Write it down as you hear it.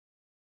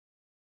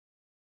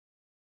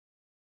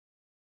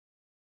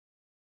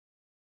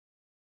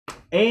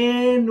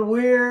And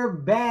we're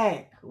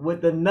back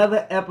with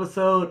another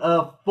episode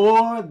of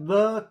For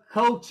the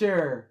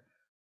Culture.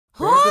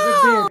 Parent for the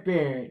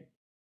grandparent.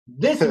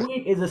 This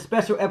week is a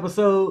special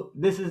episode.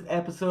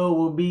 Episode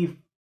will be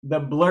the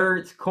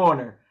Blerds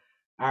Corner.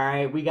 All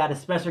right, we got a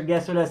special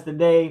guest with us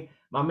today.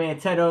 My man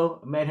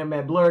Tedo. I met him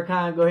at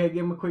BlurCon. Go ahead,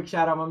 give him a quick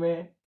shout out, my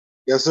man.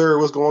 Yes, sir.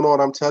 What's going on?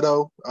 I'm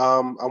Tedo.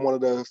 I'm one of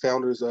the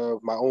founders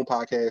of my own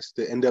podcast,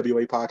 the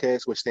NWA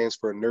podcast, which stands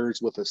for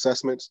Nerds with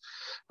Assessments.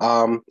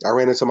 I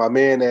ran into my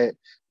man at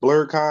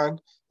BlurCon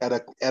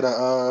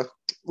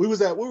we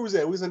was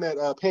in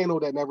that panel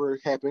that never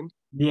happened.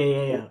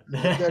 Yeah.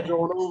 Got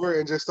going over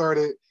and just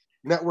started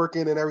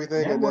networking and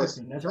everything.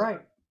 That's right.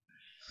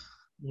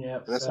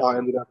 Yep. That's how I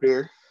ended up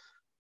here.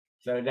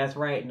 So that's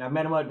right. And I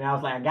met him up and I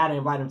was like, I got to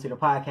invite him to the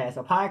podcast.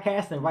 A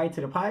podcast invite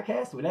to the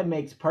podcast? Well, that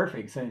makes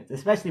perfect sense,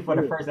 especially for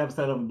the first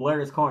episode of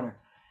Blerds Corner.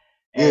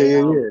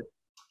 And, Yeah.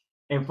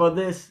 And for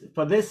this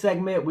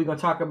segment, we're going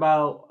to talk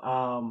about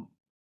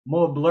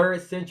more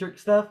Blerd-centric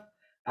stuff.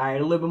 All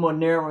right, a little bit more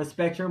narrow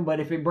spectrum,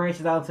 but if it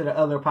branches out to the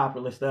other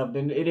popular stuff,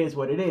 then it is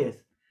what it is.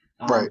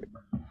 Right.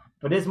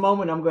 For this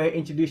moment, I'm going to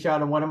introduce y'all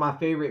to one of my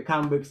favorite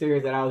comic book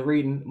series that I was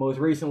reading most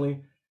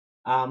recently.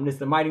 It's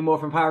the Mighty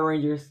Morphin Power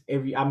Rangers.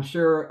 I'm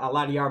sure a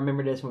lot of y'all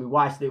remember this when we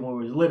watched it when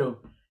we was little.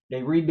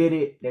 They redid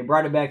it. They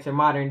brought it back to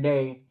modern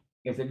day.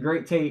 It's a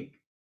great take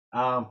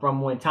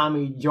from when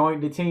Tommy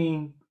joined the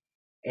team,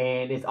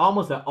 and it's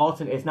almost an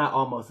alternate. It's not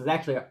almost. It's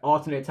actually an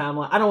alternate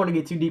timeline. I don't want to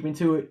get too deep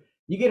into it.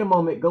 You get a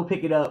moment, go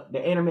pick it up.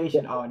 The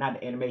animation,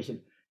 not the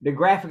animation. The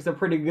graphics are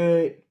pretty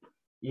good.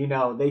 You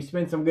know, they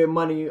spent some good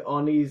money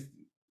on these.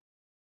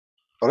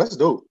 Oh, that's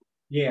dope.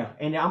 Yeah,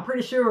 and I'm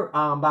pretty sure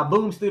by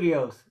Boom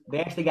Studios, they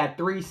actually got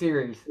 3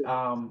 series.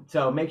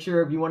 So make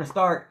sure if you want to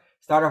start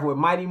off with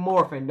Mighty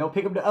Morphin. Don't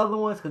pick up the other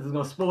ones because it's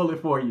going to spoil it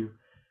for you.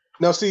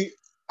 Now, see,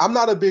 I'm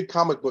not a big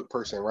comic book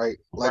person, right?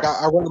 Like,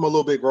 I read them a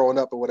little bit growing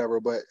up or whatever,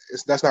 but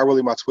that's not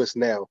really my twist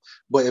now.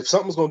 But if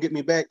something's going to get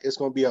me back, it's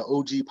going to be an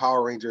OG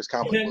Power Rangers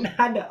comic book.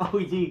 Not the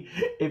OG.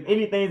 If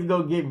anything's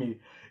going to get me,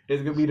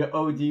 it's going to be the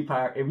OG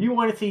Power. If you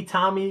want to see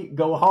Tommy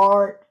go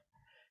hard,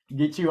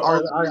 get you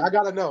All right, I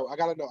got to know.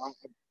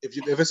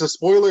 If it's a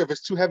spoiler, if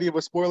it's too heavy of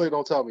a spoiler,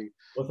 don't tell me.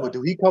 But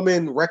do he come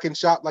in wrecking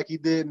shop like he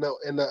did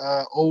in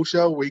the old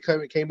show where he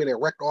came in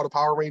and wrecked all the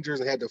Power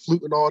Rangers and had the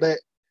flute and all that?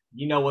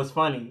 You know what's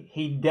funny?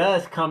 He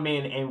does come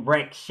in and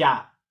wreck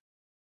shop.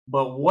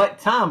 But what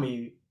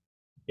Tommy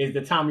is the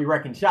Tommy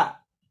wrecking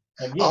shop?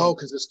 Again. Oh,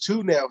 because it's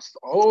 2 now.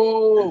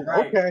 Oh,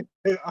 right. Okay.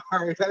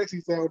 All right, that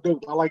actually sounds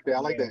dope. I like that.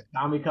 I like that.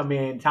 Tommy come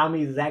in.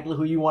 Tommy is exactly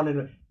who you wanted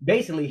to.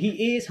 Basically,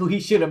 he is who he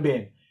should have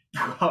been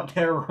throughout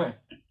that run.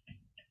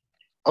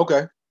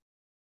 Okay.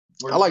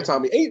 I like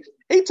Tommy.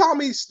 Ain't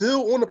Tommy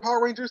still on the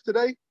Power Rangers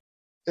today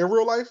in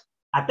real life?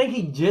 I think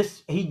he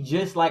just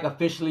like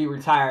officially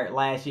retired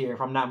last year,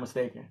 if I'm not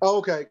mistaken. Oh,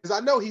 okay, because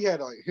I know he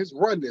had his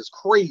run is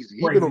crazy.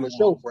 He's been on the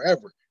show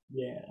forever.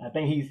 Yeah, I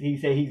think he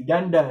said he's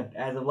done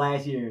as of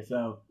last year.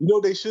 So you know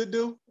what they should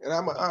do, and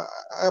I'm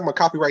gonna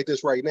copyright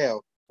this right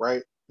now,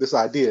 right? This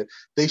idea.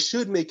 They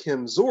should make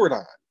him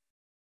Zordon.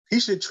 He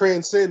should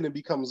transcend and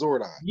become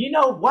Zordon. You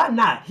know, why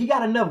not? He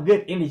got enough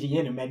good energy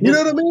in him, man. You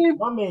know what I mean?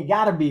 My man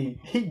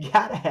he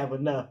gotta have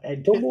enough.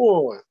 Come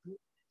on.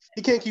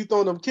 He can't keep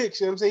throwing them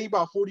kicks, you know what I'm saying? He's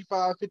about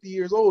 45, 50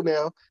 years old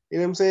now, you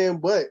know what I'm saying?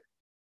 But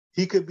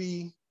he could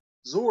be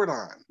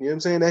Zordon, you know what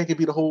I'm saying? That could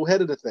be the whole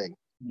head of the thing.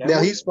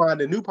 He's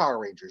finding new Power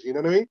Rangers, you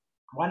know what I mean?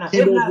 Why not?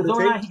 If not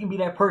Zordon, he can be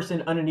that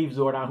person underneath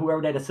Zordon,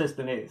 whoever that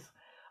assistant is.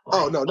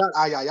 Like, oh, no, not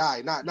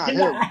not him.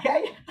 Not I.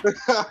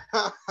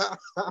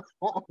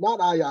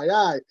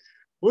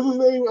 What's his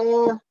name?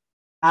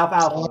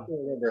 Alfalfa.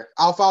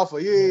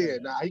 Alfalfa, yeah.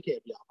 Nah, he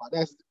can't be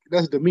Alfalfa.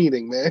 That's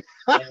demeaning, man.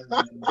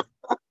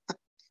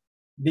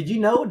 Did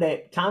you know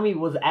that Tommy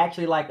was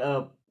actually like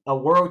a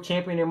world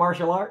champion in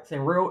martial arts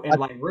in real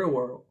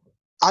world?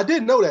 I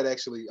didn't know that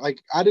actually.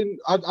 Like I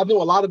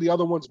know a lot of the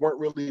other ones weren't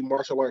really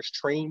martial arts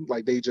trained.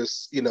 Like they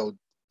just, did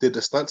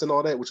the stunts and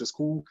all that, which is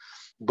cool.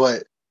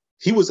 But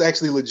he was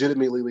actually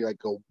legitimately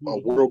like a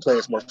world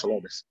class martial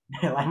artist.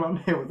 Like my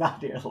man was out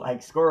there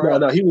like scoring.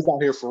 No, he was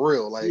out here for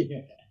real. Like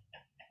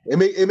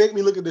it make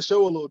me look at the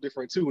show a little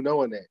different too,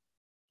 knowing that.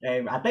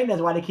 Hey, I think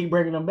that's why they keep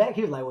bringing them back.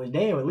 He was like, well,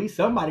 damn, at least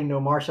somebody know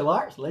martial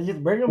arts. Let's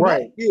just bring them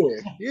back.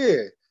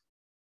 Yeah.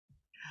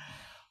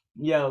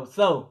 Yo,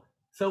 so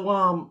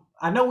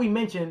I know we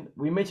mentioned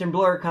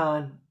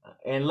BlurCon,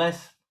 and let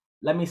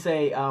me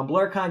say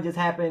BlurCon just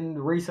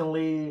happened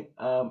recently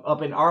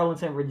up in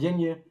Arlington,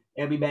 Virginia.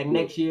 It'll be back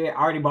next year.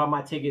 I already bought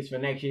my tickets for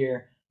next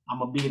year. I'm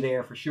gonna be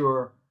there for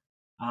sure.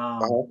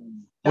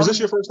 Was this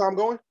your first time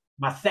going?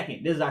 My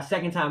second. This is our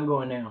second time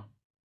going now.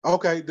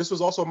 Okay, this was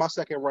also my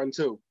second run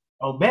too.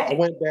 Oh, back. I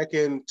went back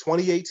in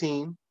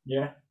 2018.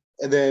 Yeah.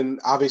 And then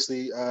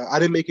obviously I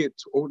didn't make it.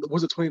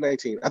 Was it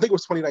 2019? I think it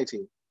was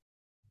 2019.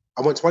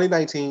 I went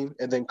 2019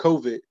 and then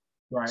COVID.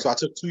 Right. So I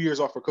took 2 years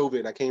off for COVID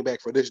and I came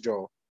back for this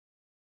draw.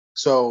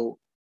 So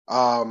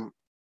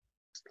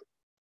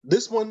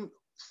this one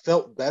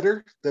felt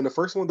better than the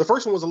first one. The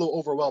first one was a little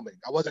overwhelming.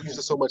 I wasn't used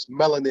to so much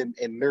melanin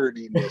and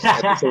nerdiness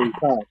at the same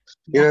time.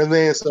 You know what I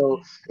mean?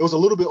 So it was a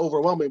little bit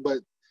overwhelming, but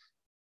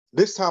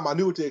this time I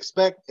knew what to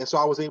expect, and so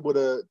I was able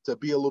to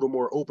be a little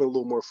more open, a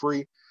little more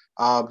free.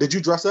 Did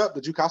you dress up?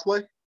 Did you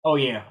cosplay? Oh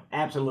yeah,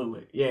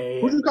 absolutely. Yeah,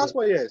 Who yeah, did you yeah.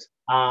 cosplay as?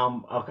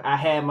 Okay, I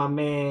had my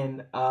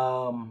man.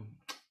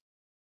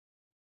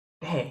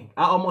 Dang,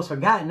 I almost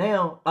forgot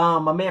now.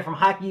 My man from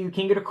Hockey,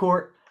 King of the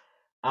Court.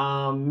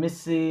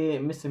 Missy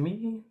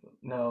Me?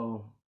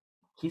 No,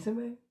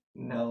 Kisame?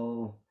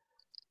 No,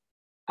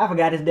 I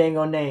forgot his dang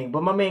on name.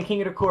 But my man,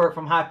 King of the Court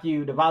from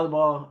Hockey, the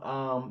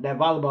volleyball, that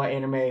volleyball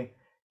anime,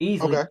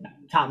 easily Okay.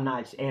 top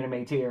notch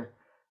anime tier.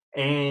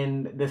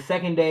 And the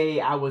second day,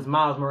 I was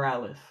Miles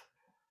Morales.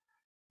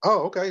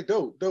 Oh, okay.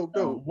 Dope, dope,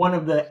 dope. One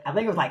of the, I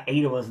think it was like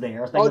 8 of us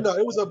there. I think Oh it no,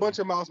 it was a was, bunch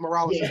of Miles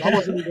Moraleses. I yeah.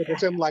 wasn't even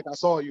pretending like I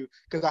saw you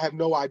because I have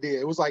no idea.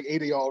 It was like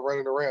 8 of y'all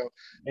running around,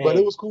 but it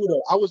Hey, was cool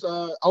though.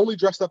 I only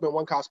dressed up in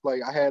one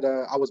cosplay.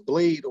 I was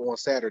Blade on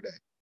Saturday.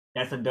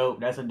 that's a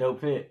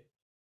dope fit.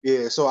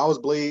 Yeah, so I was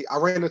Blade. I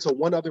ran into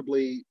one other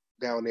Blade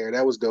down there.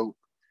 That was dope.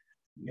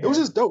 It was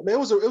Yeah, just dope, man. It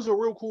was a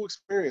real cool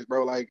experience,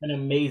 bro. an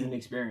amazing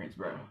experience,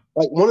 bro.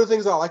 One of the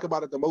things I like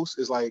about it the most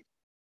is like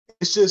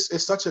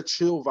it's such a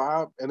chill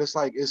vibe, and it's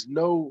like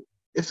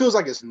it feels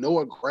like it's no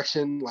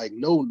aggression, like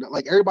no,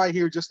 like everybody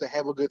here just to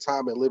have a good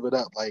time and live it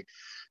up. Like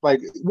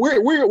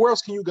where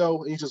else can you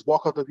go and you just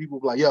walk up to people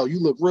and be like, yo, you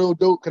look real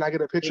dope. Can I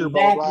get a picture?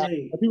 Blah blah blah.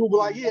 Exactly. And people be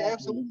like, yeah, Exactly.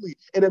 absolutely,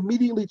 and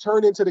immediately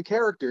turn into the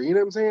character. You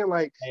know what I'm saying?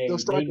 Like they'll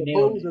Hey, strike they a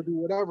nailed pose it. or do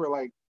whatever.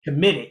 Like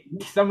Committed.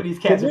 Some of these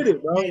cats are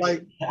committed, bro. committed.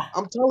 Like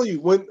I'm telling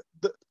you, when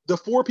the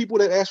four people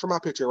that asked for my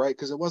picture, right?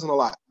 Because it wasn't a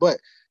lot, but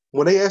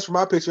when they asked for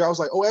my picture, I was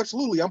like, oh,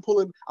 absolutely. I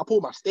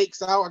pulled my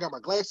stakes out. I got my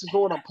glasses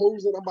on. I'm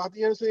posing. I'm about to,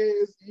 you know what I'm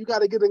saying? You got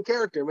to get in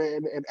character,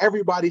 man. And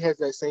everybody has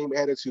that same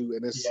attitude,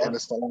 and Yeah.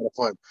 it's a lot of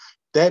fun.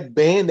 That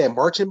band, that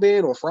marching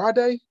band on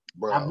Friday,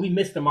 bro. We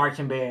missed the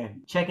marching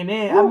band. Checking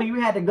in. I Woo. mean,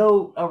 we had to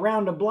go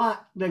around the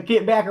block to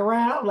get back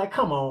around. I was like,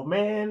 come on,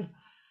 man.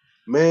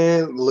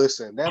 Man,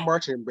 listen, that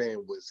marching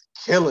band was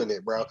killing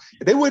it, bro.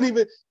 They wouldn't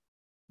even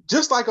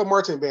just like a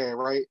marching band,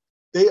 right?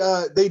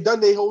 They done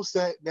their whole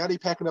set. Now they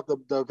packing up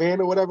the van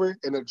or whatever,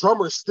 and the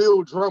drummer's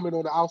still drumming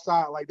on the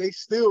outside. Like they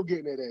still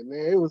getting it in,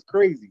 man. It was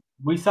crazy.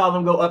 We saw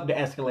them go up the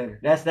escalator.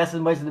 That's as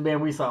much as the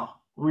band we saw.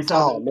 We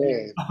saw Oh them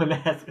man. on the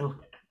escalator.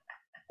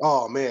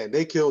 Oh man,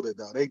 they killed it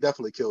though. They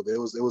definitely killed it. It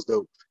was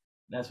dope.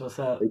 That's what's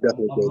They up.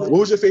 definitely I'm killed it. glad. What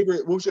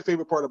was your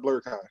favorite part of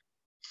BlurCon?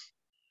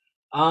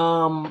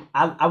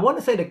 I want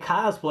to say the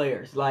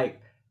cosplayers,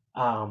 like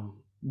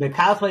the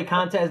cosplay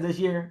contest this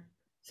year.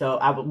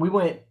 So we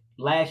went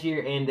last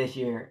year and this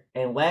year,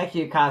 and last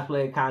year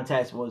cosplay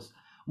contest was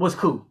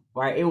cool,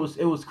 right? It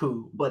was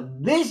cool,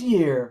 but this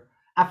year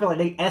I feel like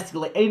they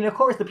escalated, and of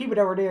course the people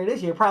that were there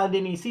this year probably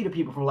didn't even see the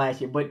people from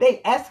last year, but they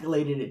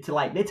escalated it to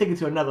like they took it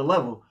to another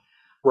level.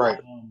 Right.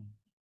 Um,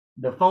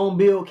 the phone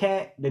bill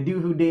cat, the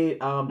dude who did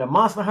the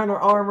Monster Hunter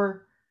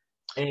armor,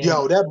 and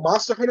Yo, that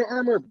Monster Hunter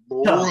armor,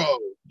 tough, bro.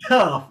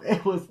 tough.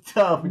 It was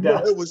tough, Yo,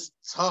 dog. it was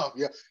tough.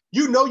 Yeah.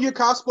 You know you're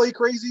cosplay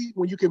crazy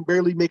when you can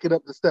barely make it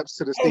up the steps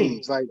to the stage.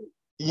 Hey, Like,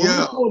 when we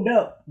yo. pulled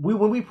up,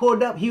 when we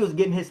pulled up, he was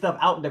getting his stuff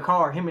out in the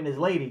car, him and his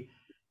lady,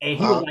 and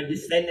he was Uh, like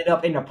just setting it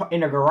up in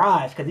the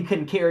garage because he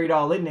couldn't carry it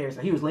all in there,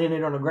 so he was laying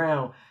it on the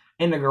ground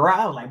in the garage.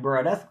 I was like,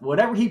 bro, that's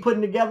whatever he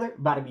putting together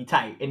about to be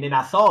tight. And then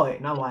I saw it,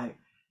 and I'm like,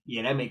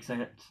 yeah, that makes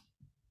sense.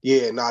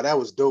 yeah, nah, that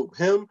was dope.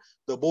 Him,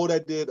 the boy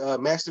that did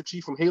Master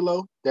Chief from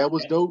Halo, that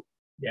was Yep, dope.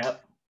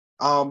 yep,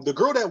 The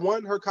girl that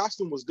won, her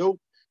costume was dope.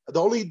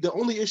 The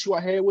only issue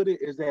I had with it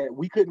is that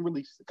we couldn't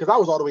really because I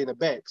was all the way in the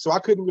back, so I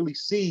couldn't really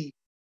see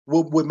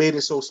what made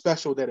it so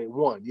special that it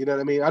won. You know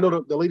what I mean? I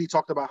know the lady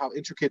talked about how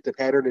intricate the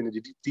pattern and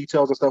the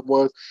details and stuff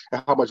was,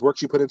 and how much work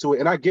she put into it,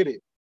 and I get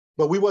it,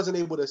 but we wasn't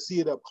able to see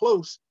it up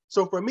close.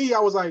 So for me, I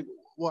was like,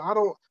 well, I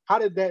don't. How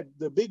did that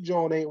the big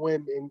John ain't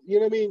win? And you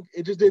know what I mean?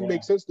 It just didn't yeah,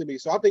 make sense to me.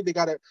 So I think they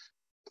got to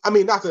I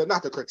mean, not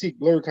to critique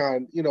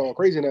Blurcon,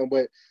 crazy now,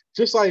 but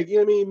just like you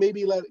know what I mean,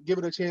 maybe give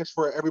it a chance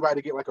for everybody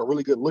to get like a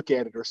really good look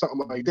at it or something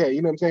like mhm. that.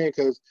 You know what I'm saying?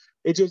 Because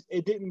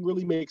it didn't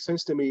really make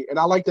sense to me, and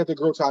I like that the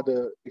girl tried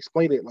to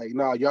explain it. Like,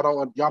 nah, y'all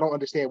don't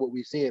understand what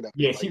we're seeing up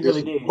here. Yeah, she Like, this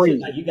really is did. She was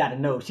like, crazy. you got to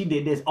know, she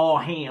did this all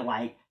hand.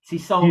 Like she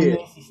sewn Yeah,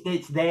 this, she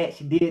stitched that,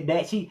 she did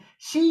that.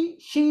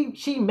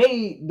 She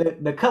made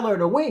the color of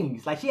the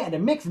wings. Like she had to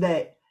mix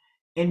that,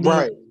 and then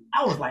right.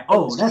 I was like,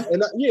 oh,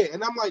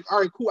 And I'm like, all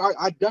right, cool.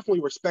 I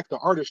definitely respect the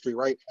artistry,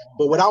 right?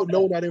 But that's without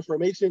knowing tough. that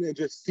information and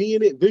just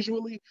seeing it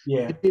visually,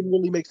 Yeah. it didn't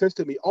really make sense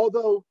to me.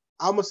 Although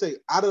I'm gonna say,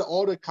 out of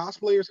all the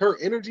cosplayers, her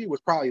energy was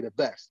probably the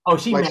best. Oh,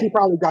 she Like she matched.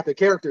 probably got the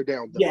character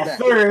down the Yes,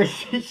 best. sir.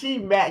 She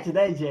matched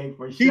that Jay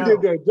for She did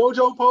sure. the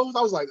JoJo pose.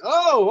 I was like,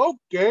 oh,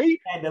 okay.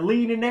 Had the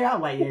lead in there.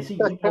 I'm like, yeah, you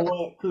know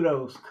what?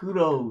 Kudos,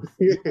 kudos.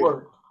 You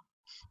work.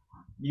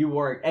 You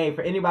work. Hey,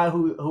 for anybody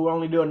who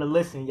only doing the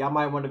listen, y'all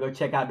might want to go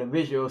check out the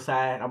visual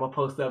side. I'm gonna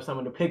post up some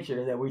of the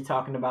pictures that we're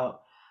talking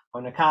about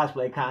on the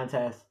cosplay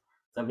contest.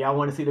 So if y'all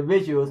want to see the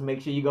visuals,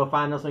 make sure you go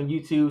find us on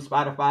YouTube,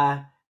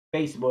 Spotify,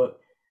 Facebook.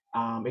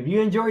 If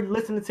you enjoyed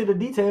listening to the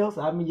details,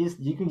 I mean,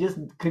 you can just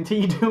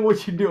continue doing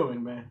what you're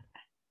doing, man.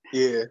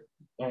 Yeah,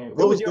 Hey, it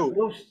was dope.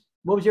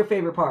 what was your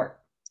favorite part?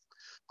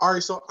 All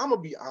right, so I'm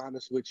gonna be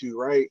honest with you,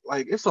 right?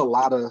 Like it's a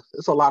lot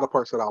of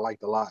parts that I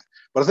liked a lot,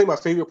 but I think my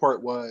favorite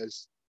part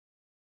was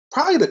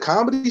probably the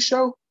comedy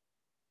show,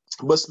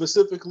 but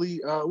specifically,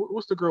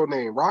 what's the girl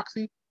name?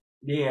 Roxy.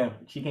 Yeah,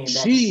 she came back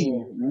She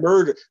again.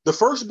 murdered. The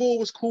first bull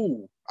was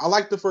cool. I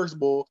liked the first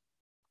bull.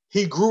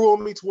 He grew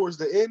on me towards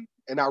the end,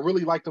 and I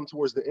really liked him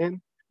towards the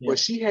end. But Yeah.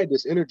 she had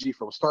this energy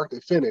from start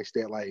to finish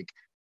that like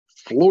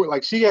Lord,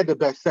 like she had the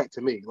best set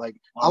to me. Like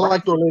I All right.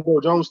 liked Orlando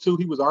Jones too.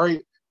 He was all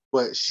right,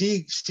 but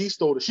she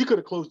stole it. She could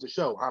have closed the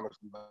show,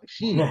 honestly. Like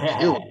she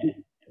killed it.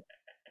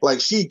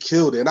 Like she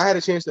killed it. And I had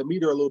a chance to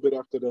meet her a little bit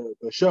after the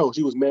show.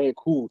 She was mad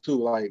cool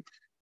too. Like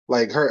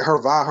her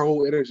vibe, her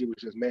whole energy was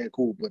just mad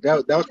cool. But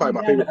that She was probably seemed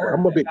my down to favorite part.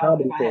 I'm earth. a big If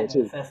comedy I fan had to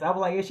too. assess, I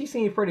was like, yeah, she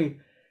seemed pretty.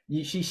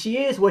 She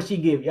is what she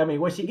give you. I mean,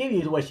 what she give you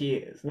is what she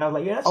is. And I was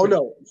like, yeah, that's Oh pretty.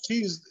 no,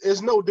 she's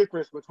there's no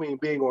difference between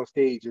being on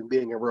stage and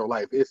being in real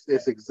life.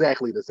 It's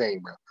exactly the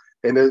same, bro.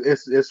 And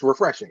it's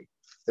refreshing.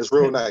 It's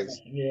real nice.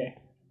 Yeah,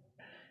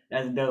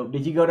 that's dope.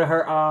 Did you go to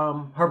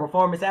her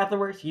performance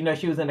afterwards? You know,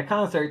 she was in the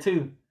concert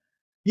too.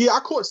 Yeah, I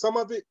caught some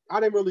of it. I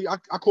didn't really. I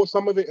caught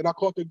some of it, and I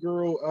caught the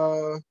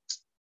girl.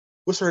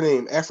 What's her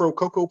name? Afro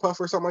Cocoa Puff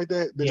or something like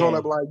that. The joint Yeah.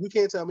 I'm like, you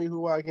can't tell me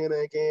who I can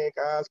and can't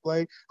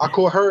cosplay. I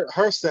caught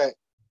her set.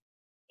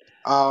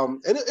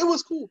 And it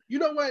was cool. You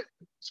know what?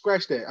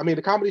 Scratch that. I mean,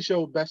 the comedy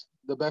show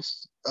the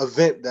best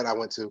event that I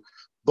went to.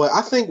 But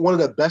I think one of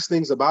the best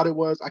things about it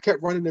was I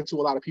kept running into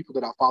a lot of people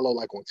that I follow,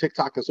 like on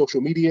TikTok and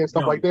social media and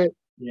stuff like No. that.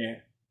 Yeah.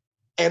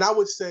 And I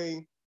would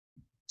say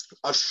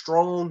a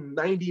strong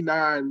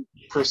 99%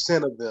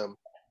 of them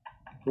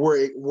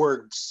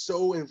were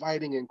so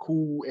inviting and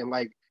cool and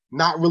like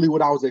not really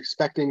what I was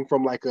expecting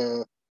from like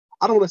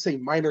I don't want to say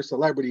minor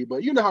celebrity,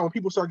 but you know how when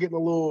people start getting a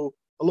little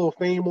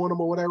fame on them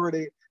or whatever, they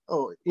you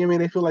know what I mean,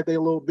 they feel like they're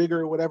a little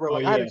bigger or whatever. Oh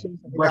Like I had a yeah. chance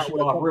to hang Brush out you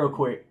with a off couple. real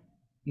quick.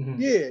 Hmm.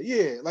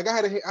 Yeah. Like I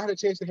had a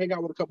chance to hang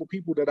out with a couple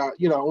people that I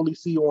only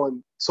see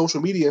on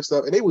social media and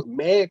stuff, and they was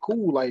mad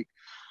cool. Like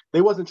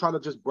they wasn't trying to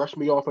just brush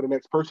me off for the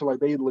next person. Like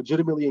they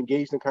legitimately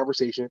engaged in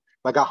conversation.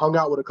 Like I hung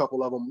out with a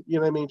couple of them, you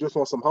know what I mean, just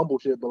on some humble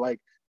shit, but like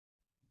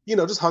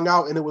just hung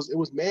out and it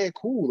was mad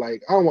cool.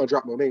 Like I don't want to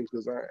drop no names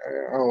because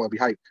I don't want to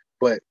be hyped,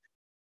 but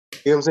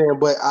you know what I'm saying.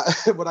 But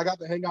I but I got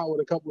to hang out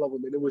with a couple of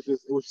them and it was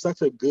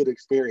such a good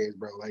experience,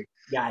 bro. Like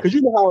Got because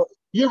you you. know how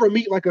you ever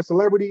meet like a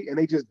celebrity and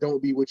they just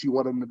don't be what you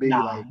want them to be.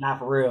 Nah, Like not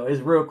for real.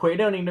 It's real quick.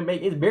 They don't even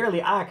make. It's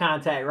barely eye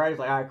contact, right? It's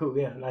like, all right, cool,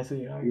 yeah, nice to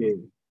see you. All right, yeah,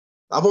 cool.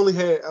 I've only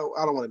had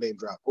I don't want to name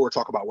drop or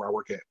talk about where I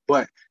work at,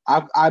 but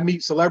I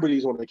meet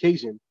celebrities on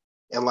occasion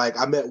and like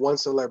I met one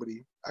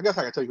celebrity. I guess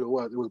I can tell you who it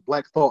was. It was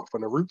Black Thought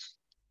from the Roots.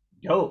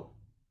 Yo,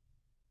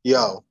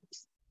 Yo,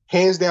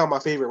 hands down my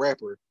favorite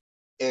rapper.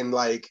 And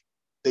like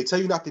they tell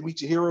you not to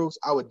meet your heroes,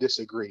 I would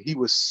disagree. He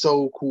was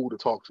so cool to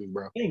talk to,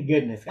 bro. thank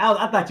goodness.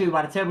 I thought you were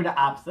about to tell me the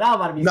opposite. I was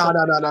about to be so Nah.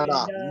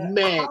 devastated. I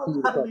Man, was cool to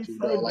about to talk be to, so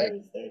bro.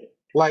 devastated.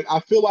 Like I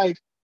feel like,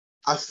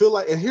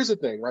 and here's the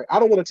thing, right? I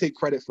don't want to take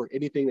credit for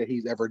anything that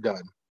he's ever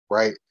done,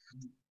 right?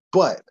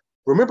 But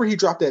remember he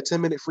dropped that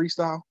 10-minute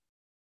freestyle?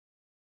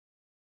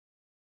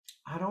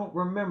 I don't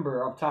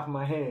remember off the top of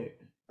my head.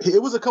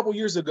 It was a couple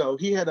years ago.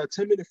 He had a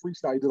 10-minute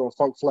freestyle he did on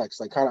Funk Flex,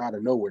 like kind of out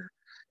of nowhere.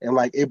 And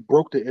like it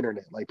broke the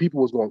internet. Like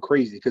people was going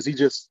crazy because he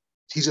just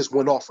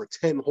went off for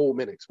 10 whole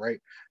minutes, right?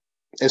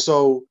 And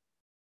so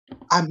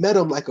I met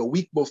him like a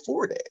week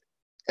before that.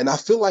 And I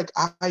feel like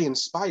I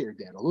inspired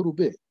that a little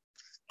bit.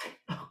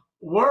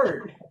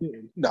 Word.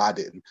 No, I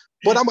didn't.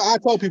 But I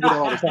tell people that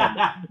all the time.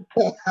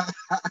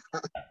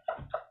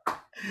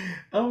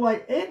 I'm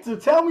like, Enter,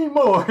 tell me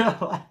more.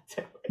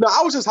 No,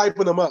 I was just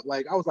hyping him up.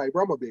 Like I was like,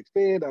 bro, I'm a big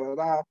fan, da da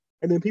da.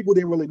 And then people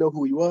didn't really know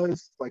who he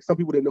was. Like some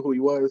people didn't know who he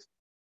was.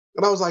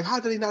 And I was like, how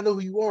did they not know who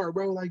you are,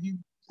 bro? Like you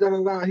da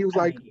da da. He was I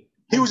like, get it.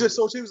 I he was get just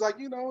it. so he was like,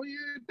 yeah,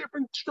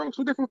 different strokes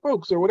for different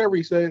folks or whatever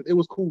he said. It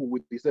was cool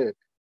what he said.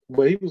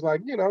 But he was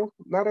like,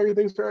 not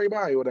everything's for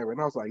everybody or whatever. And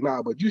I was like,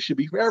 nah, but you should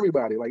be for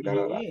everybody. Like, da He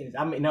da da. is.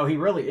 I mean, no, he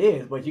really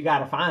is. But you got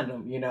to find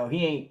him. You know,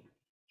 he ain't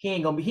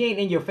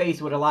in your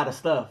face with a lot of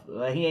stuff.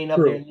 Like, he ain't up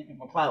there True. looking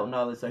for clout and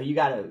all this. So you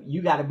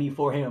gotta be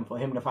for him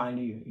to find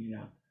you. You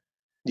know.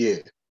 Yeah.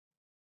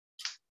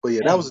 But yeah,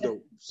 that Dang, was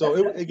dope. So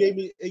that's it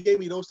gave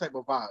me those type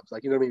of vibes.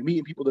 Like, you know what I mean?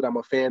 Meeting people that I'm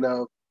a fan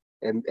of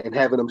and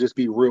having them just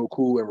be real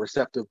cool and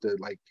receptive to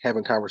like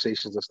having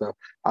conversations and stuff.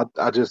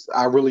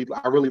 I really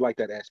like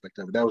that aspect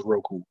of it. That was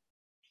real cool.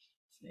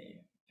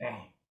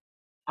 dang.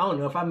 I don't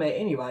know if I met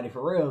anybody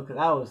for real because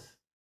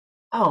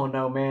I don't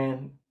know,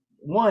 man.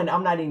 One,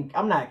 I'm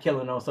not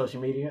killing on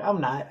social media. I'm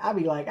not. I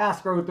be like, I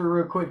scroll through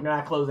real quick and I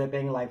close that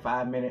thing in like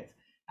 5 minutes.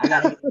 I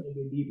gotta get a little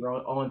bit deeper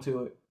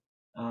onto it.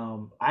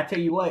 I tell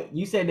you what,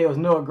 you said there was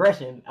no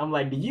aggression. I'm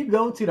like, did you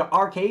go to the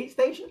arcade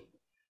station?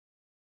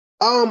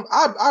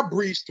 I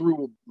breezed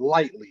through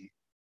lightly.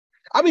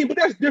 I mean, but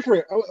that's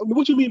different.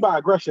 What you mean by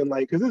aggression?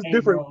 Like, because it's Hey,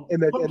 different bro,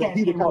 some in a cats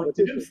heated came over to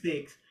them competition.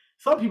 sticks.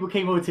 Some people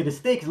came over to the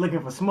sticks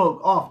looking for smoke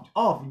off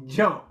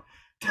jump.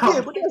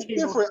 Yeah, but that's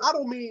different. I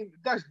don't mean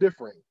that's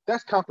different.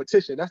 That's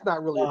competition. That's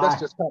not really.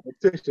 That's just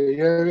competition. You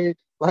know what I mean?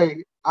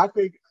 Like I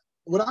think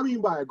what I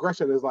mean by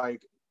aggression is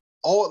like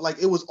all like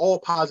it was all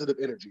positive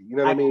energy. You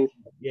know what I mean?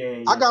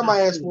 Yeah. I got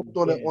my ass whooped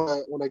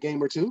on a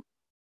game or two.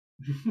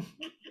 You know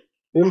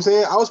what I'm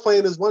saying? I was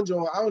playing this one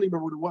joint. I don't even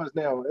remember what it was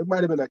now. It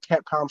might have been a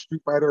Capcom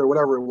Street Fighter or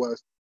whatever it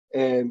was.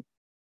 And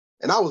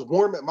I was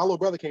warming. My little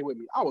brother came with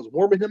me. I was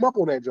warming him up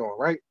on that joint,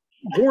 right?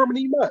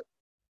 Warming him up.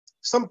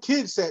 Some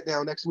kid sat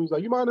down next to me. He was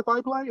like, "You mind if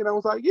I play?" And I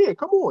was like, "Yeah,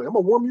 come on. I'm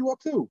gonna warm you up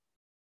too."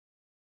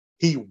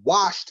 He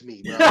washed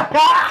me, bro.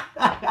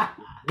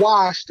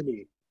 Washed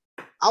me.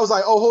 I was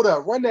like, "Oh, hold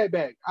up, run that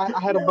back." I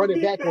had him run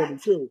it back on me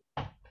too,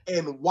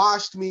 and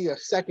washed me a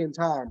second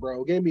time,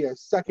 bro. Gave me a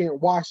second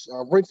wash,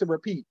 rinse and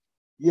repeat.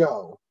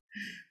 Yo.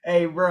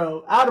 Hey,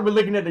 bro, I would have been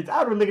looking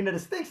at the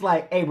sticks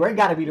like, hey, bro, it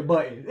gotta be the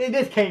button.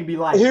 This can't be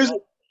like Here's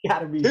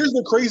gotta be. Here's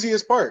the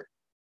craziest part.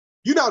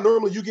 You know,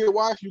 normally you get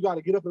washed, you got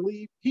to get up and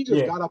leave. He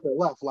just got up and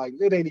left. Like,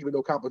 it ain't even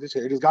no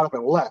competition. He just got up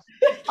and left.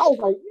 I was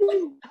like,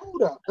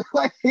 hold up.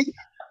 Like,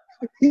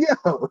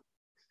 yo.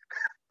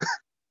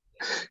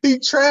 He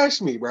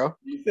trashed me, bro.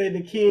 You said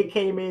the kid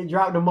came in,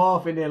 dropped him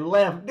off, and then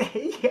left.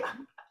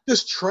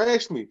 Just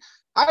trashed me.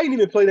 I didn't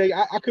even play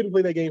that. I couldn't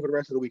play that game for the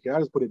rest of the weekend. I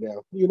just put it down.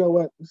 You know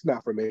what? It's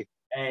not for me.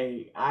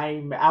 Hey,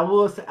 I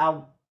will say,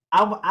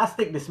 I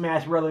stick to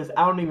Smash Brothers.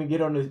 I don't even get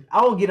on this.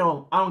 I don't get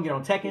on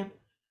Tekken.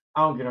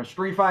 I don't get on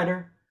Street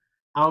Fighter.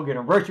 I don't get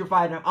on Virtua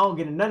Fighter. I don't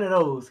get on none of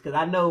those because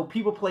I know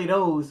people play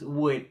those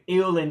with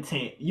ill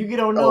intent. You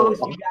get on those,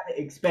 you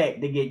gotta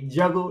expect to get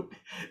juggled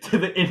to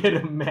the end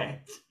of the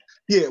match.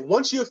 Yeah,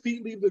 once your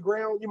feet leave the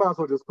ground, you might as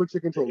well just put your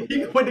controller down.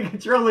 You can put the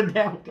controller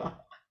down.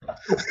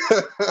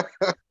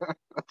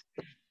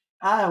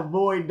 I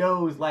avoid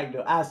those like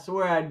I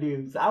swear I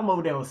do. So I'm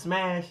over there on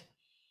Smash,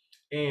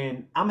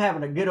 and I'm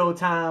having a good old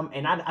time.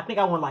 And I think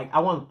I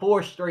won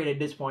 4 straight at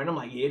this point. I'm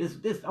like, yeah,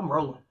 this I'm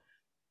rolling.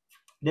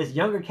 This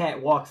younger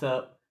cat walks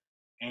up,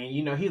 and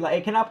he's like,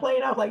 "Hey, can I play?"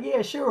 And I was like,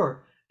 "Yeah,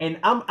 sure." And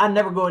I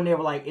never go in there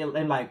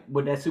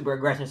with that super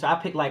aggression. So I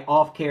pick like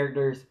off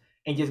characters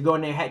and just go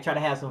in there and try to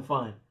have some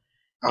fun.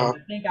 And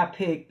I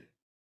think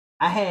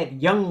I had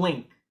Young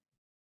Link.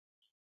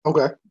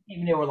 Okay.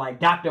 Even there were like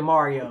Dr.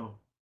 Mario,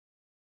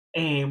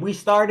 and we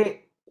started,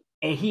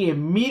 and he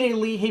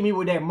immediately hit me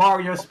with that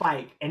Mario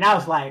spike, and I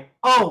was like,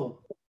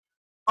 "Oh,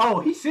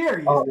 he's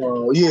serious."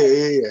 Oh,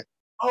 yeah.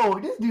 Oh,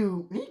 this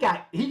dude, he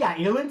got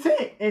ill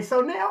intent. And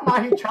so now I'm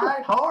out here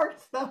trying hard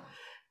stuff.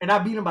 And I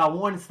beat him by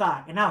 1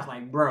 stock. And I was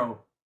like, bro,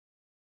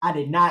 I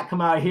did not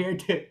come out here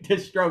to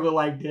struggle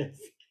like this.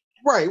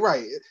 Right.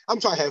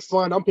 I'm trying to have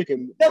fun. I'm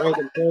picking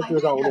random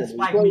characters. On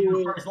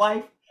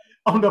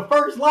the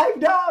first life,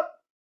 dog.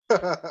 All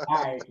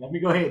right, let me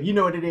go ahead. You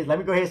know what it is. Let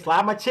me go ahead and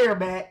slide my chair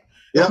back.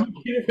 Yep.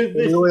 Let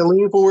me go ahead,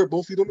 lean forward,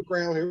 both feet on the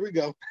ground. Here we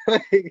go.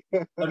 Let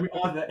me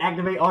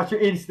activate Ultra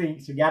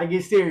Instincts. We got to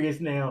get serious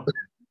now.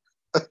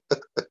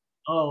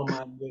 Oh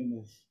my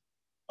goodness.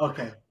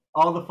 Okay.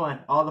 All the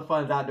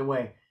fun's out the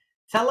way.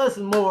 Tell us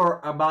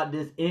more about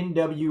this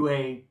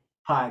NWA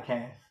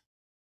podcast.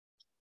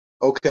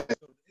 Okay.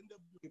 So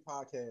the NWA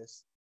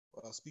podcast,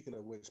 speaking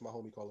of which, my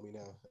homie calling me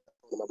now.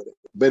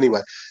 But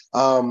anyway,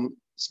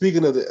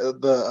 speaking of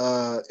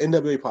the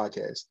NWA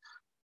podcast,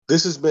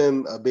 this has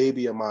been a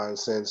baby of mine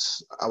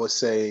since I would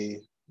say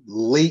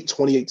late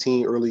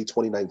 2018, early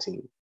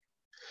 2019.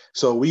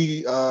 So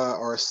we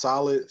are a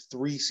solid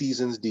 3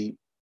 seasons deep.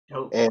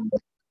 And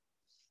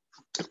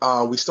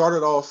we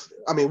started off,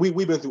 I mean,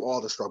 we've been through all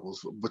the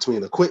struggles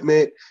between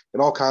equipment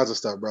and all kinds of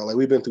stuff, bro. Like,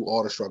 we've been through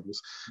all the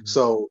struggles. Mm-hmm.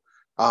 So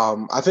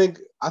I think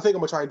I'm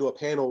gonna try and do a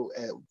panel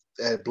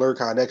at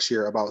BlerdCon next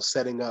year about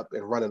setting up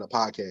and running a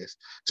podcast,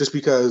 just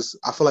because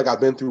I feel like I've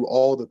been through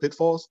all the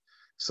pitfalls.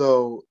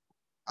 So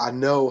I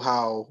know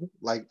how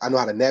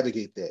to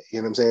navigate that. You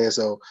know what I'm saying?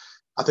 So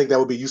I think that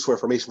would be useful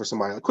information for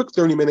somebody. A quick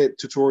 30-minute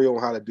tutorial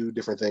on how to do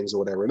different things or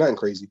whatever. Nothing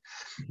crazy.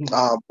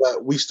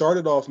 But we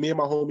started off, me and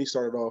my homie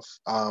started off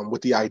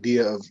with the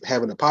idea of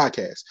having a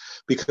podcast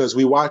because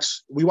we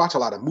watch a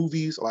lot of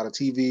movies, a lot of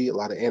TV, a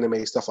lot of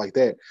anime, stuff like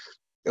that.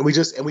 And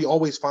we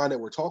always find that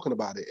we're talking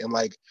about it. And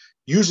like,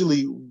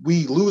 usually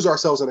we lose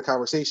ourselves in a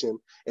conversation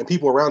and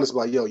people around us be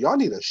like, yo, y'all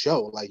need a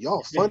show. Like,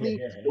 y'all funny.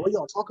 The way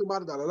y'all talking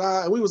about it, da, da,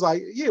 da. And we was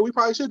like, yeah, we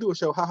probably should do a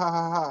show. Ha, ha,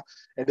 ha, ha.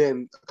 And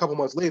then a couple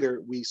months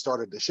later, we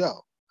started the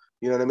show.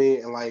 You know what I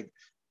mean? And like,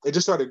 it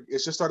just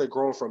started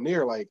growing from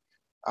there. Like,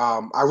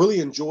 I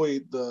really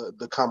enjoyed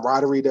the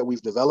camaraderie that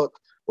we've developed.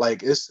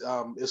 Like, it's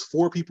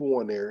 4 people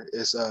on there.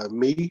 It's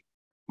me,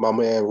 my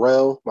man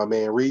Rel, my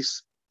man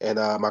Reese, and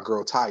my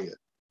girl Taya.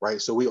 Right.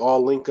 So we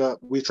all link up.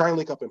 We try and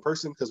link up in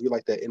person because we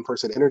like that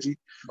in-person energy.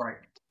 Right.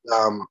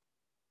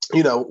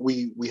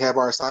 We have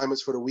our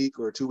assignments for the week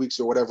or 2 weeks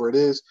or whatever it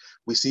is.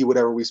 We see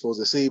whatever we're supposed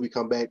to see. We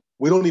come back.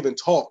 We don't even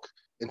talk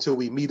until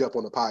we meet up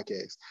on the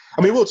podcast.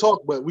 I mean, we'll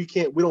talk, but we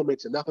don't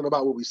mention nothing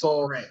about what we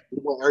saw. Right. We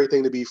want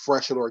everything to be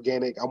fresh and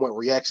organic. I want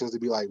reactions to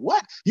be like,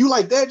 what? You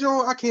like that,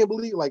 John? I can't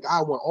believe. Like,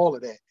 I want all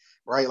of that.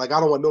 Right. Like, I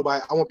don't want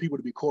nobody. I want people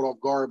to be caught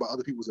off guard by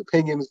other people's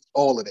opinions,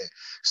 all of that.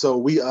 So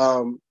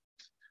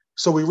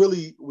so we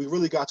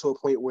really got to a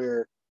point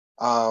where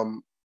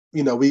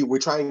we're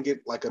trying to get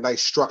like a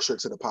nice structure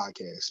to the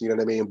podcast, you know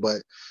what I mean?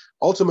 But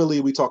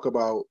ultimately we talk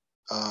about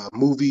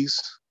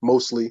movies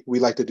mostly. We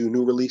like to do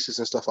new releases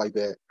and stuff like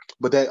that.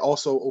 But that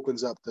also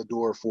opens up the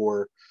door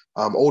for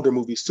older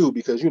movies too,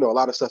 because a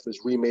lot of stuff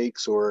is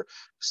remakes or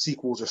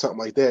sequels or something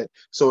like that.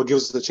 So it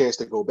gives us a chance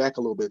to go back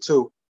a little bit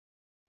too.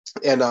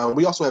 And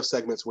we also have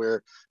segments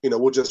where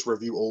we'll just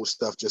review old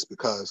stuff just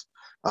because.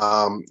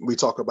 We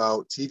talk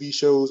about TV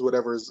shows,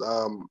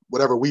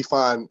 whatever we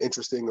find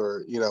interesting,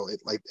 or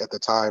like at the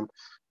time,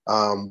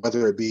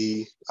 whether it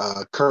be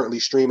currently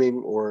streaming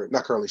or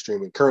not currently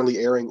streaming, currently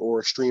airing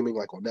or streaming,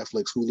 like on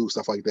Netflix, Hulu,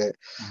 stuff like that.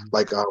 Mm-hmm.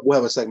 Like we'll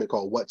have a segment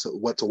called "What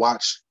to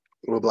Watch."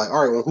 And we'll be like,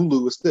 all right, on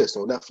Hulu is this,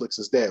 on Netflix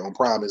is that, on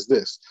Prime is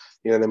this.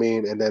 You know what I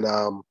mean? And then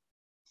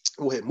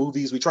we'll hit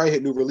movies. We try to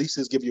hit new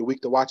releases, give you a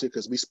week to watch it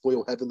because we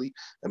spoil heavily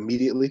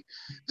immediately.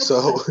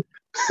 So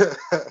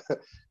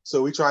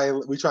so we try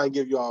and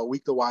give you all a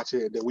week to watch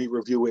it, and then we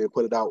review it and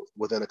put it out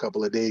within a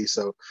couple of days.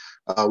 So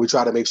we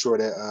try to make sure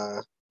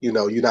that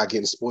you're not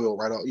getting spoiled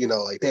right off,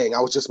 like, dang,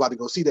 I was just about to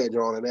go see that, and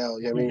you're on an L,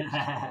 you know what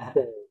I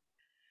mean?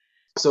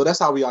 So that's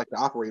how we like to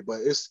operate.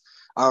 But it's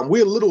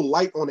we're a little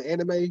light on the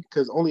anime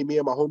because only me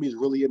and my homies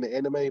really in the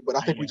anime, but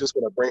I think we're just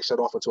gonna branch that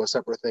off into a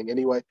separate thing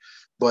anyway.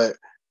 But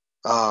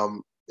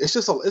it's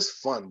just it's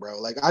fun, bro.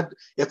 Like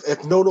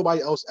if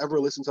nobody else ever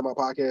listened to my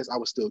podcast, I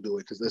would still do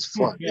it because it's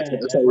fun. Yeah,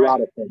 it's a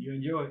lot of fun. You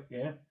enjoy it,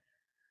 yeah.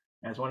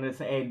 That's one of the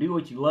say, hey, do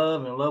what you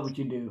love and love what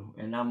you do.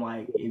 And I'm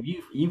like, if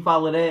you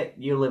follow that,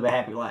 you'll live a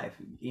happy life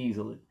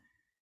easily.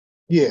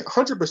 Yeah,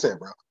 100%,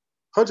 bro,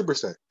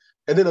 100%.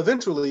 And then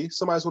eventually,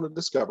 somebody's going to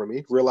discover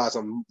me, realize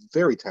I'm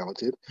very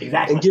talented,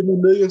 exactly, and give me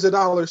millions of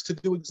dollars to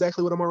do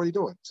exactly what I'm already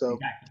doing. So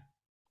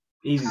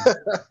exactly. Easy.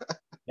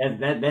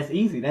 That's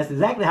easy. That's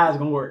exactly how it's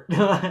gonna work.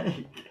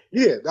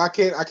 Yeah, I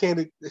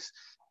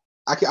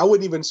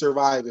wouldn't even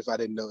survive if I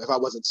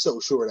wasn't so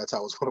sure that's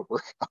how it's going to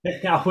work out.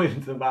 I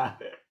wouldn't survive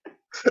it.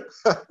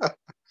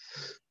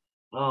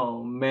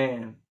 Oh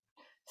man.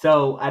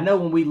 So I know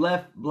when we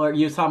left, Blur,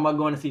 you were talking about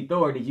going to see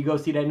Thor. Did you go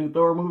see that new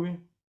Thor movie?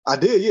 I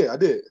did, yeah, I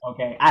did.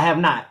 Okay, I have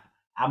not.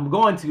 I'm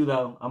going to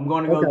though. I'm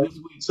going to go this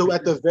week. So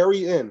at the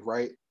very end,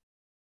 right?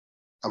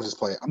 I'm just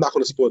playing. I'm not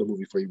going to spoil the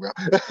movie for you, bro.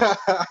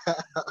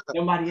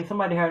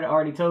 somebody had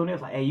already told me,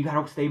 it's like, hey, you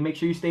gotta stay. Make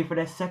sure you stay for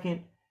that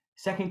second.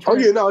 Trip. Oh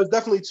yeah, no, it's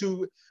definitely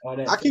too.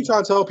 I keep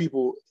trying to tell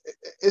people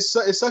it's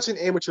such an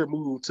amateur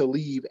move to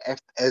leave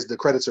as the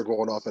credits are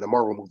going off in a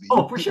Marvel movie.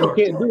 Oh, for sure.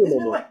 You can't do it no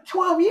more. Like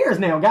 12 years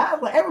now,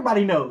 guys. Like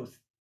everybody knows.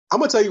 I'm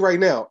gonna tell you right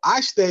now. I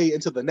stay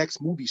until the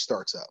next movie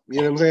starts up.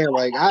 You know what I'm saying?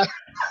 Like I.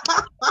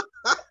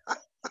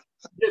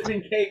 Just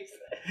in case.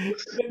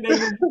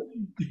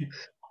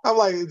 I'm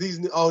like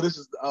these. Oh, this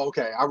is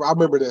okay. I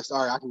remember this.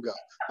 All right, I can go.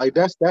 Like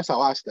that's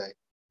how I stay.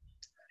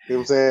 You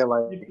know what I'm saying?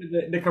 Like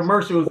the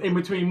commercials in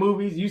between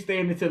movies, you stay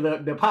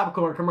until the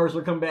popcorn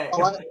commercial come back.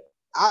 Oh,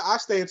 I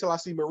stay until I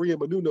see Maria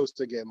Menounos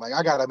again. Like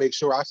I gotta make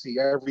sure I see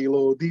every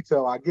little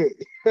detail I get.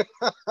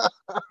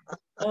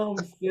 I'm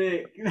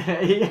sick.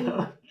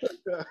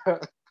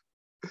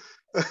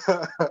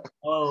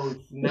 Oh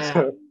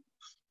snap.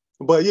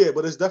 But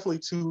it's definitely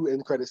 2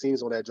 end credit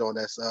scenes on that joint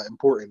that's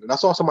important. And I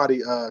saw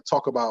somebody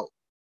talk about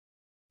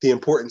the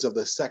importance of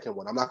the second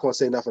one. I'm not going to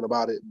say nothing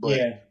about it, but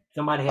yeah,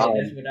 somebody had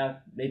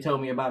they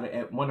told me about it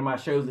at one of my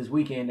shows this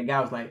weekend. The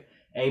guy was like,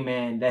 "Hey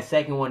man, that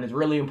second one is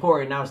really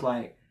important." And I was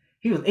like,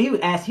 he was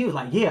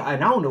like, "Yeah,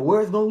 and I don't know where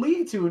it's gonna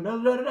lead to." And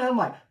I'm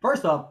like,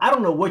 first off, I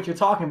don't know what you're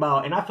talking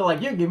about, and I feel like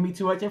you're giving me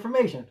too much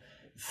information.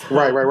 So,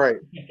 right.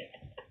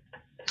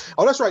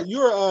 Oh, that's right.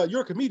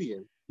 You're a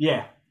comedian.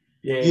 Yeah.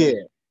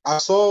 I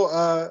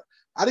saw.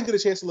 I didn't get a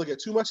chance to look at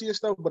too much of your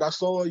stuff, but I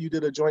saw you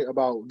did a joint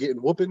about getting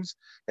whoopings,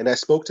 and that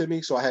spoke to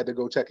me. So I had to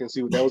go check and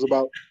see what that was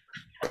about.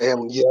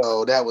 And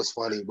that was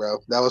funny, bro.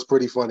 That was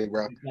pretty funny,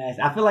 bro.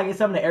 I feel like it's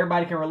something that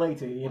everybody can relate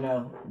to.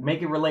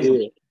 Make it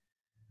relatable. Yeah.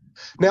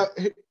 Now,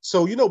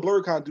 so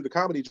BlerdCon do the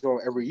comedy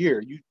joint every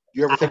year. You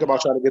ever think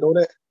about trying to get on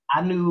that?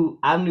 I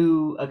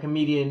knew a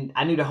comedian.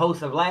 I knew the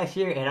host of last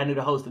year, and I knew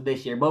the host of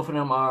this year. Both of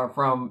them are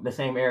from the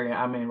same area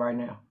I'm in right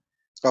now.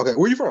 Okay,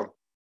 where are you from?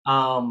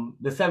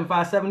 The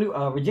 757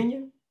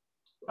 Virginia,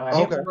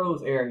 Hampton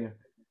Roads area.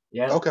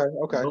 Yeah. Okay.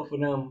 Both of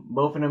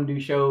them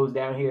do shows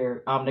down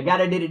here. The guy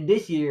that did it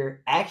this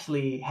year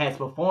actually has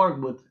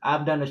performed with.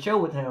 I've done a show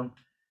with him.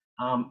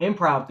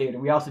 Improv theater.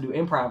 We also do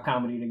improv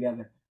comedy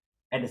together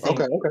at the same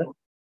time. Okay.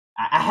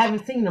 I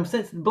haven't seen him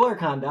since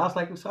BlerdCon. I was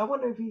like, so I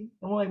wonder if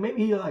I'm like,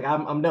 maybe he's like,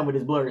 I'm done with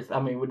his blurs. I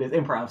mean, with this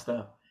improv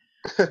stuff.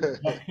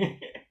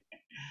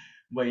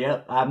 But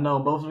yep, I've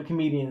known both of the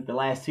comedians the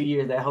last 2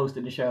 years that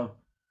hosted the show.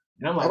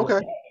 And I'm like, okay,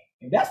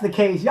 if that's the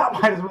case, y'all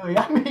might as well.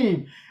 I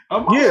mean,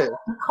 I'm in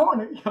the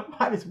corner. Y'all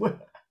might as well.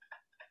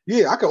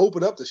 Yeah, I can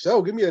open up the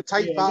show. Give me a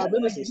tight 5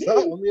 minutes or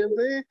something. You know what I'm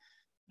saying?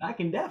 I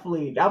can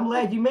definitely. I'm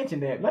glad you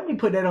mentioned that. Let me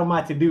put that on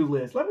my to-do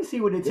list. Let me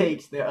see what it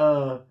takes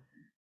to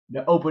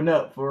open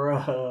up for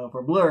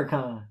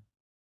BlerdCon.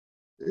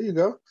 There you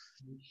go. You know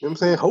what I'm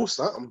saying? Host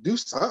something, do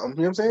something. You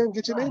know what I'm saying?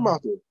 Get your name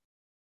out there.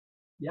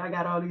 y'all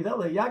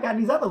got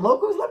these other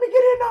locals. Let me get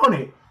in on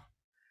it.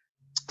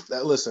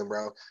 Listen,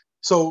 bro.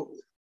 So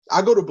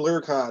I go to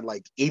BlerdCon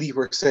like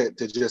 80%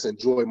 to just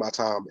enjoy my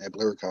time at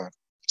BlerdCon.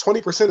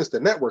 20% is the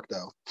network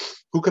though.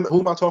 Who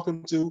am I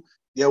talking to?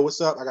 Yo,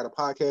 what's up? I got a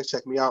podcast.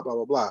 Check me out. Blah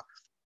blah blah.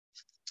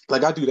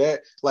 Like I do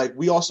that. Like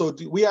we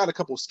had a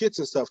couple skits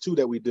and stuff too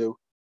that we've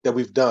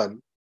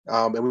done.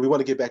 And we want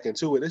to get back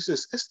into it.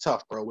 It's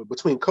tough, bro.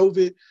 Between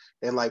COVID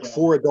and like Yeah,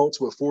 4 adults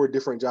with 4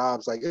 different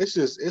jobs, like it's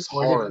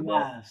four different hard, man.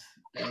 lives.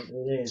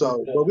 It is.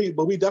 So,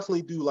 but we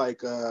definitely do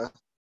like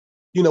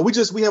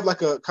we have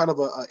like a kind of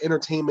a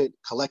entertainment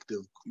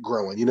collective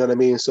growing. You know what I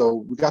mean?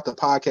 So we got the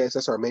podcast.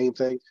 That's our main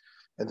thing,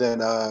 and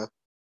then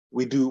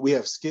we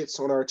have skits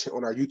on our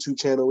YouTube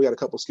channel. We had a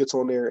couple skits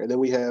on there, and then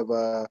we have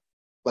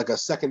like a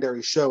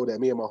secondary show that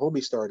me and my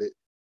homie started.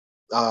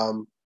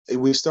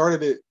 We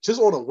started it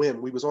just on a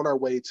whim. We was on our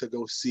way to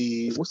go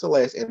see what's the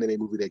last anime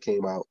movie that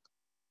came out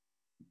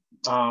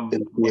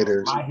in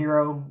theaters. My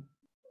Hero.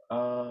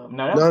 No,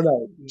 that was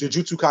No,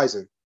 Jujutsu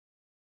Kaisen.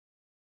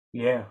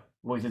 yeah,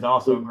 which is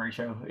also a great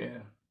show. Yeah.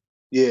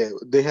 Yeah,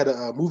 they had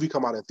a movie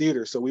come out in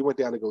theaters, so we went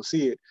down to go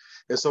see it.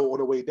 And so on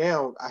the way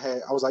down, I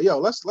was like, "Yo,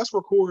 let's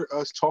record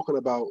us talking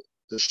about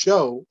the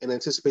show in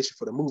anticipation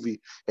for the movie."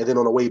 And then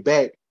on the way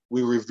back,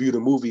 we review the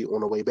movie on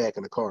the way back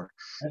in the car.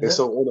 That's And it.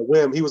 so on the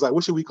whim, he was like,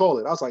 "What should we call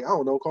it?" I was like, "I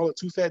don't know. Call it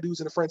Two Fat Dudes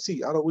in the Front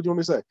Seat." I don't know what do you want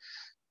me to say.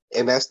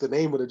 And that's the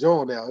name of the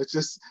joint now. It's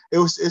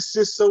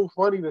just so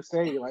funny to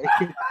say like.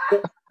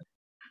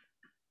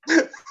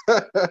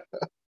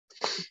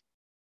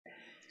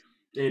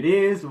 It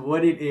is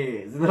what it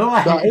is.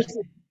 No,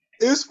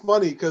 it's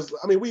funny because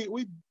I mean we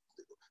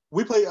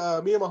play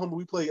me and my homie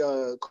we play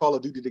Call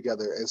of Duty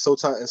together and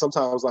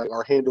sometimes like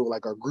our handle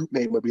like our group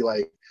name would be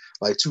like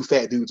Two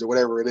Fat Dudes or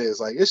whatever it is.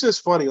 Like it's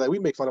just funny. Like we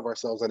make fun of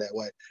ourselves in that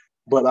way.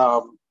 But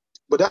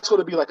that's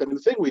gonna be like a new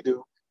thing we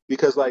do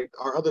because like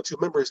our other two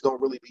members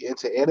don't really be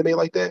into anime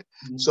like that.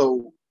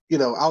 So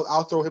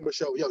I'll throw him a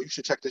show. Yo, you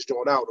should check this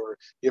joint out. Or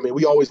I mean,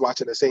 we always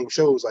watching the same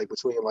shows like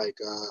between like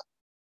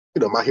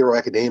My Hero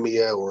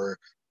Academia or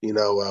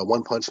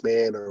One Punch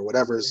Man or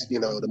whatever's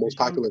the most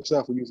popular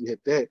stuff. We usually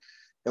hit that.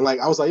 And like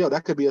I was like, yo,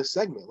 that could be a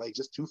segment, like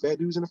just two fat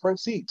dudes in the front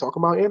seat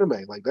talking about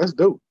anime. Like that's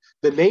dope.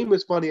 The name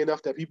is funny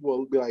enough that people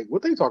will be like,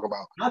 what they talking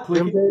about? I'll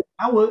click it.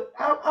 I would.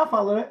 I'll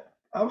follow that.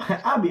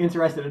 I'll be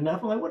interested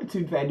enough. I'm like, what are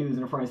two fat dudes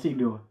in the front seat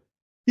doing?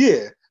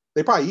 Yeah,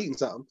 they probably eating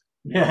something.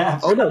 Yeah.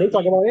 Oh no, they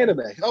talking about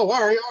anime. Oh,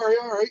 all right.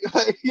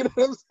 Like, you know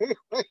what I'm saying?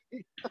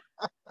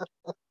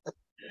 Like,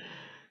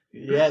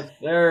 Yes,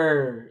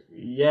 sir. but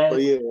Yes,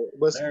 yeah,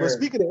 but sir.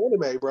 speaking of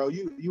anime, bro,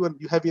 you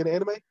heavy in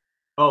anime?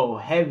 Oh,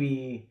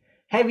 heavy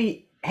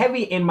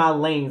in my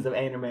lanes of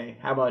anime.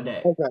 How about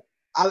that? Okay.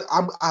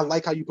 I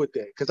like how you put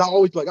that because I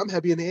always be like I'm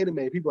heavy in the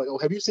anime. People are like, oh,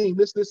 have you seen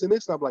this, and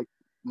this? And I'm like,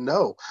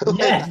 no. like,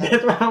 Yes,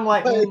 that's what I'm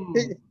like. like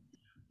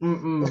Mm,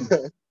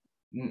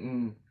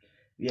 mm.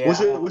 what's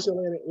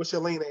Yeah.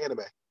 your lane of anime?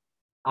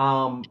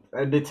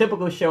 The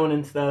typical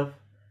shonen stuff.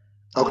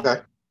 Okay.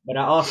 But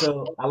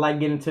I like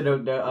getting to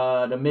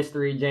the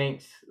mystery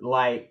janks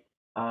like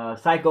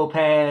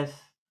Psychopaths.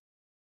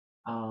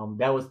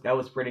 That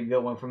was pretty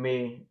good one for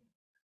me.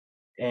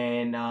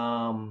 And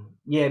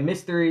yeah,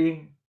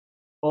 mystery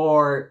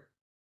or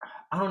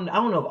I don't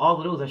know if all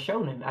of those are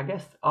shonen. I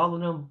guess all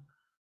of them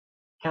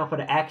count for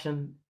the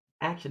action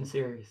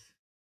series.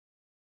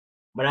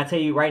 But I tell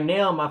you right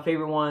now, my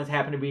favorite ones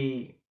happen to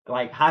be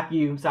like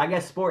Haikyuu. So I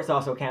guess sports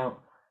also count.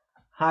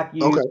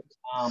 Haikyuu, Okay.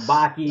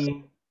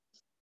 Baki.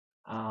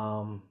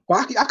 Um,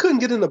 Baki, I couldn't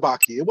get into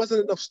Baki. It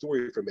wasn't enough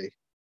story for me.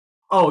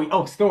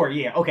 oh,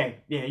 story. Yeah, okay.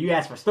 Yeah, you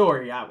asked for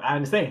story. I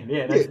understand. Yeah,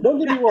 Yeah, that's don't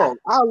get me wrong.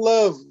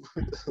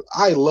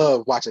 I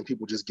love watching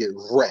people just get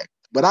wrecked.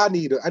 But I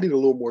need a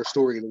little more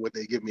story than what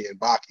they give me in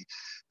Baki.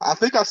 I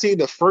think I seen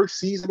the first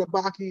season of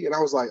Baki, and I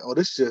was like, "Oh,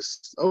 this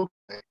just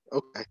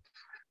okay.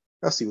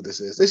 I see what this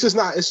is. It's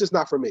just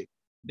not for me."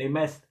 they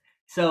messed.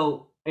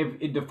 So if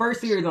the first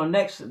series on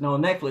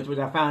Netflix, which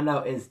I found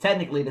out is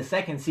technically the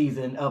second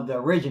season of the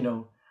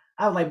original,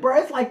 I was like, bro,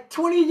 it's like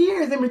 20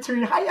 years in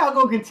between. How y'all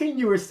gonna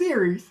continue a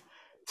series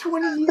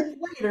 20 years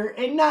later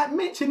and not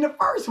mention the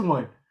first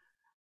one?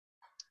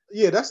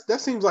 Yeah, that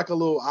seems like a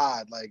little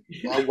odd. Like,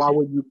 why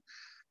would you?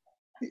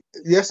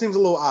 Yeah, that seems a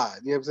little odd.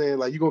 You know what I'm saying?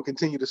 Like, you're gonna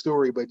continue the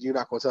story, but you're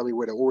not gonna tell me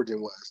where the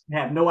origin was. I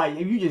have no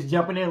idea. You just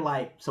jumping in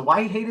like, so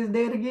why he hate his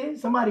dad again?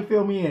 Somebody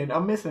fill me in.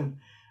 I'm missing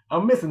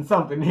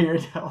something here.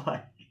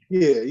 Like,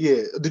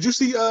 Yeah. Did you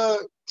see?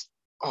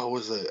 What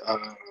was it?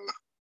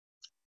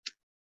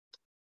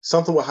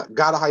 Something with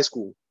God of High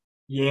School.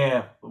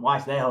 yeah,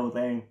 watch that whole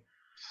thing.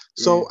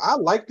 Yeah. So I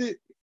liked it,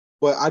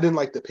 but I didn't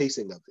like the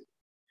pacing of it.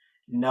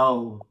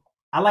 No,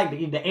 I like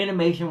the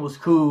animation was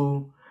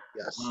cool.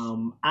 Yes.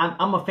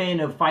 I'm a fan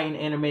of fighting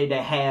anime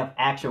that have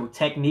actual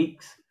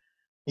techniques.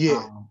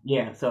 Yeah.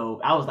 Yeah, so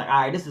I was like,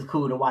 all right, this is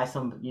cool to watch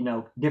some,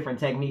 different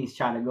techniques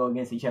try to go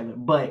against each other.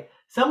 But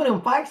some of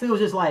them fights, it was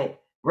just like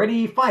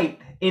ready fight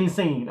in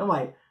scene. I'm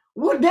like,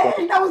 well,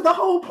 dang, that was the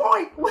whole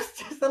point. Was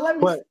just to let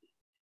me.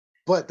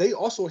 But they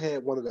also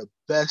had one of the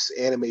best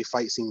anime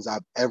fight scenes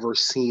I've ever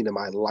seen in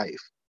my life.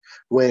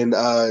 when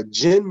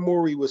Jin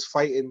Mori was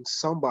fighting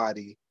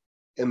somebody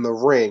in the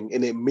ring,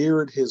 and it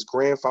mirrored his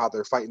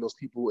grandfather fighting those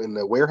people in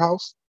the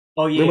warehouse.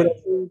 Oh Remember yeah,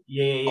 that scene?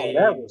 yeah, yeah, Oh, yeah,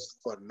 that yeah. was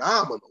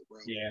phenomenal, bro.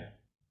 Yeah,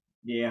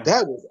 yeah.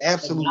 That was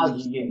absolutely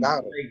Technology getting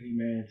phenomenal. crazy,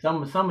 man.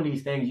 Some of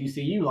these things you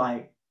see, you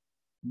like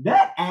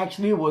that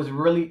actually was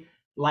really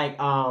like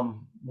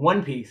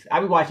One Piece. I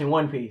be watching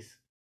One Piece.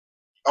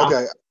 I'm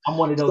Okay, I'm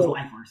one of those so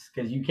lifers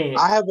because you can't.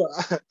 I have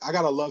a I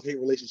got a love hate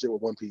relationship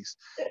with One Piece.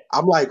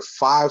 I'm like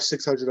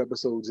 500-600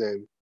 episodes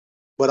in,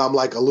 but I'm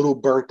like a little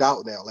burnt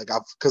out now. Like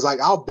because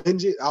like I'll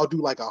binge it, I'll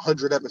do like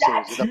 100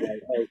 episodes, and I'm That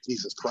like, oh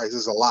Jesus Christ,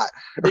 this is a lot,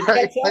 to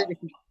right? catch up.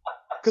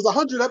 Because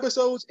 100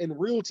 episodes in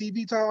real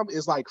TV time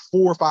is like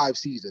 4 or 5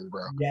 seasons,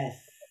 bro.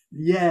 Yes,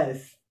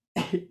 yes.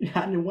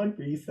 Not in One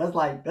Piece. That's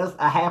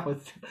a half a.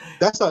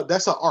 That's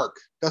an arc.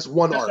 That's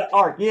one That's an arc.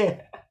 arc.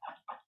 Yeah.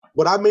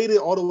 But I made it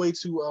all the way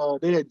to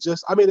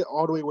I made it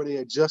all the way where they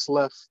had just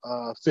left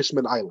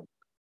Fishman Island.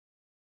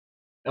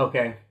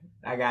 Okay,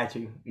 I got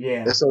you. And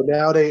Yeah. so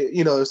now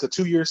it's a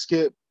 2 year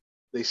skip.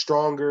 They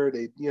stronger.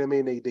 They, you know what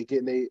I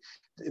mean.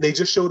 They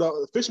just showed up.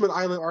 Fishman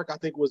Island arc, I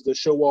think, was to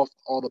show off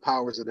all the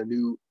powers of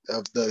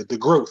the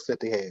growth that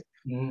they had.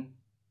 Mm-hmm.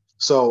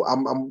 So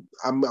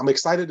I'm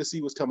excited to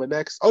see what's coming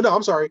next. Oh no,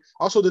 I'm sorry.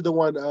 I also did the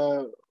one.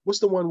 What's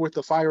the one with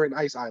the fire and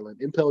ice island?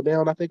 Impel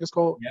Down, I think it's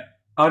called. Yeah.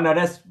 Oh no,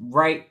 that's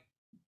right.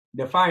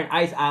 The Fire and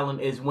Ice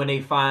Island is when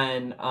they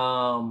find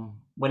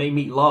when they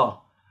meet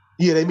Law.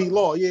 Yeah, they meet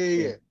Law. Yeah, yeah,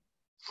 Yeah. yeah.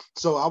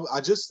 So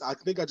I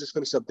think I just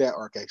finished up that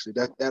arc actually.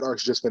 That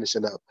arc's just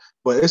finishing up.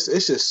 But it's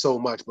just so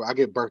much, bro. I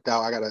get burnt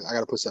out. I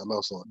gotta put something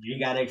else on. You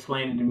gotta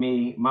explain it to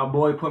me. My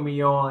boy put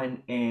me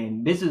on,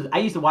 and this is I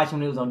used to watch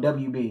when it was on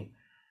WB.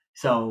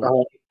 So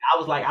Uh,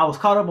 I was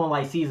caught up on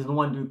like seasons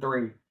 1 through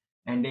 3,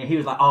 and then he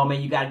was like, "Oh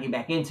man, you got to get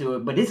back into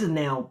it." But this is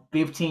now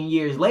 15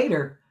 years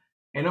later,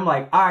 and I'm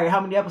like, "All right,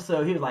 how many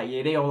episodes?" He was like,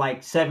 "Yeah, they on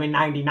like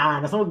 799."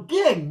 I was like,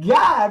 "Good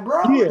God,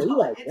 bro!" yeah, So you're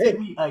like, it hey. took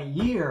me a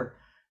year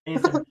and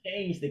some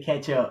change to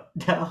catch up.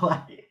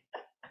 Like,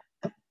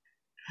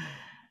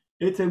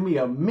 it took me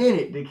a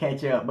minute to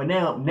catch up, but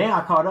now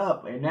I caught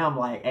up, and now I'm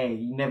like, "Hey,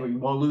 you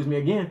won't lose me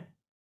again."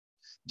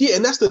 Yeah,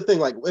 and that's the thing.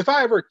 Like, if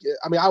I ever,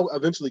 I mean, I'll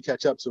eventually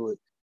catch up to it.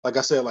 Like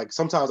I said, like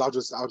sometimes I'll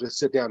just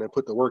sit down and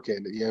put the work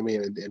in. You know what I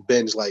mean, and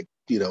binge like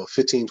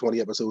 15,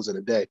 20 episodes in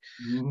a day.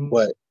 Mm-hmm.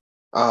 But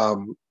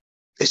um,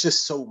 it's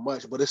just so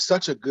much. But it's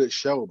such a good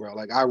show, bro.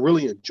 Like I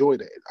really enjoyed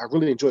it. I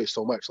really enjoy it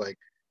so much. Like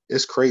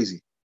it's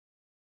crazy.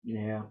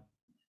 Yeah.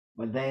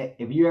 But that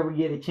if you ever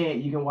get a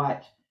chance, you can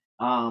watch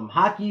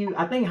Haikyuu.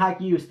 I think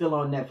Haikyuu is still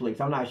on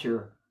Netflix. I'm not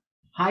sure.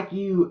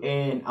 Haikyuu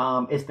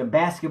and it's the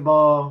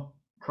basketball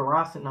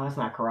Karasuno. No, it's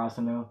not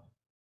Karasuno.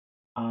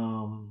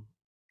 Um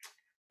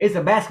it's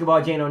a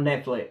basketball chain on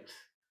Netflix.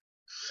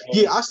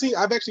 Yeah, And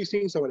I've actually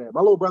seen some of that.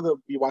 My little brother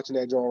be watching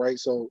that joint, right?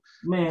 So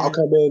I'll man,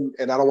 come in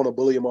and I don't want to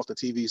bully him off the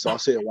TV, so I'll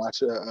sit and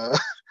watch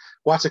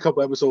watch a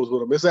couple episodes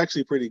with him. It's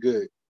actually pretty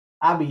good.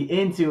 I be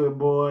into it,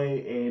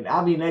 boy, and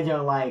I be in that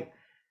joint like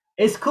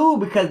it's cool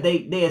because they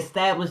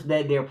established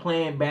that they're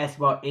playing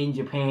basketball in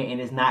Japan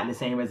and it's not the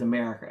same as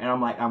America. And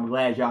I'm like, I'm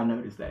glad y'all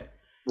noticed that.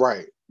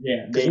 Right.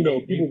 Yeah, Because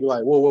people be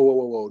like, whoa, whoa, whoa,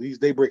 whoa, whoa.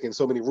 They breaking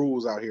so many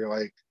rules out here.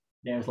 Like,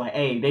 yeah, it's like,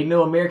 hey, they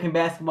know American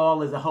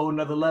basketball is a whole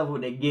nother level.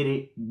 They get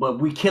it, but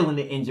we killing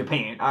it in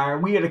Japan. All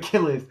right, we are the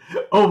killers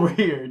over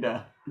here,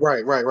 though.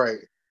 right, right, right.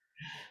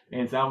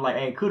 And so I'm like,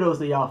 hey, kudos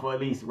to y'all for at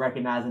least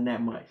recognizing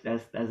that much.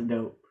 That's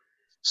dope.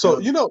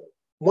 So, So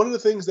one of the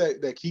things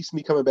that keeps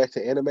me coming back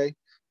to anime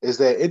is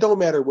that it don't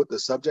matter what the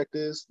subject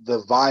is,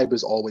 the vibe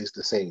is always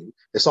the same.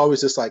 It's always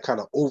just like kind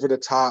of over the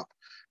top,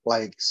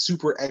 like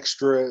super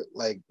extra,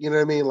 like, you know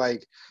what I mean?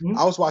 Like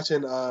I was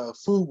watching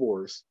Food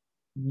Wars.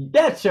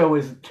 that show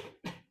is,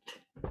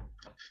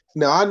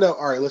 Now I know,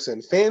 all right,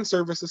 listen, fan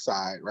service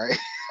aside, right?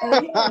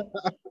 oh yeah,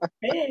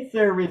 fan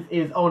service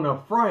is on the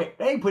front.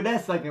 They put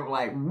that sucker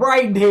like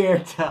right there,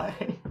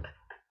 time.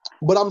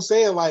 But I'm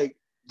saying like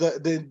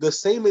the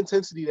same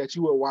intensity that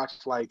you would watch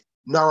like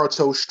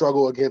Naruto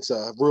struggle against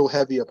a real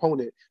heavy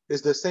opponent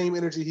is the same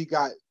energy he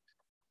got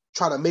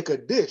trying to make a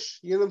dish.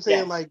 You know what I'm saying?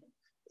 Yes, Like,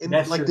 and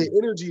that's like the true.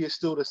 energy is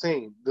still the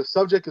same. The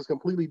subject is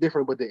completely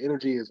different, but the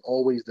energy is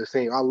always the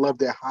same. I love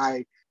that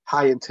high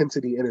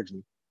intensity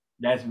energy.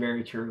 That's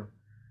very true.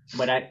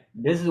 But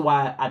this is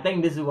why I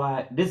think this is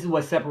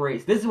what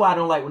separates. This is why I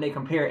don't like when they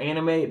compare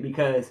anime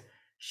because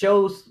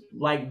shows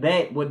like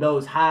that with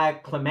those high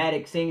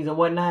climatic scenes and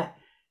whatnot,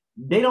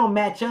 they don't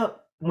match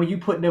up when you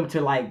put them to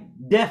like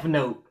Death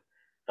Note.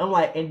 I'm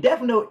like, in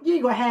Death Note, you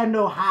ain't gonna have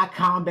no high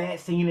combat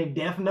scene in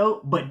Death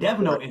Note, but Death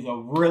Right. Note is a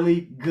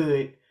really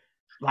good,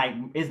 like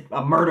it's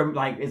a murder,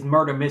 like it's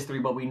murder mystery,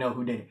 but we know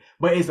who did it.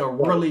 But it's a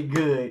Right. really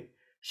good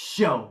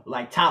show,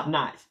 like top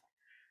notch.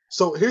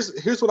 So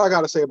here's what I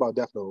gotta say about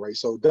Death Note, right?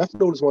 So Death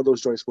Note is one of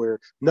those joints where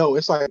no,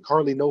 it's like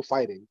hardly no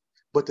fighting,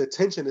 but the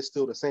tension is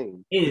still the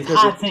same It is because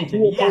high it's these tension,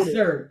 two yes, opponents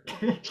sir.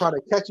 trying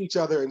to catch each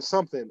other in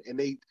something, and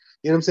they, you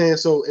know what I'm saying?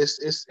 So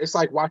it's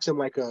like watching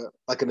like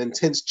an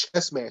intense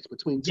chess match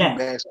between two Yes,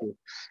 masters,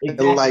 and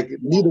exactly. like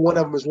neither one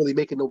of them is really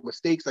making no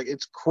mistakes. Like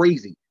it's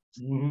crazy.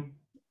 Mhm.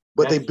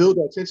 but they That's build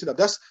true. that tension up.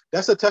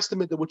 That's a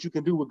testament to what you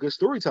can do with good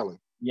storytelling.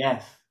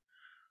 Yes.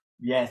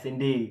 Yes,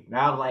 indeed. And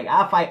I was like,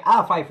 I'll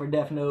fight for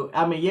Death Note.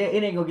 I mean, yeah,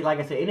 it ain't gonna get like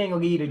I said, it ain't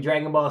gonna give you the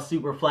Dragon Ball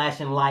Super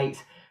flashing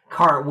lights,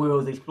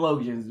 cartwheels,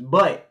 explosions,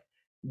 but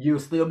you'll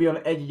still be on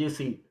the edge of your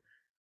seat.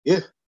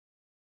 Yeah.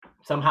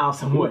 Somehow,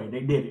 some way,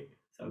 they did it.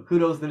 So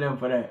kudos to them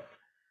for that.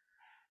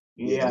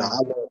 Yeah, no, Yeah. I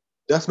love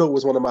Death Note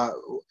was one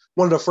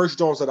of the first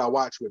joints that I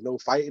watched with no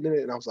fighting in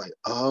it, and I was like,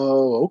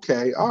 oh,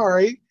 okay, all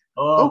right,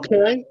 Oh,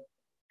 okay.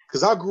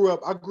 Because I grew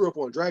up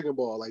on Dragon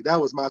Ball. Like that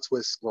was my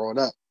twist growing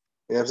up.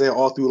 You know what I'm saying?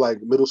 All through like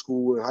middle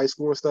school and high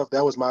school and stuff.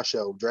 That was my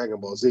show, Dragon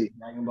Ball Z.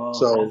 Dragon Ball. I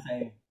So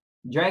say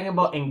Dragon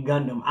Ball and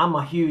Gundam. I'm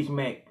a huge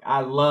mech.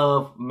 I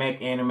love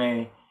mech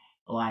anime.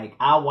 Like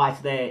I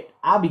watch that.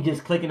 I'll be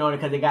just clicking on it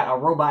because they got a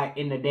robot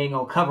in the dang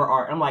on cover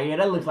art. I'm like, yeah,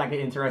 that looks like an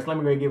interest. Let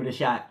me go give it a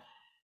shot.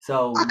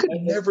 I So could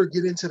never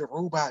get into the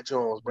Robot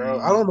Jones, bro.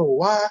 I don't man, know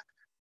why.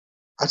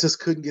 I just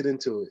couldn't get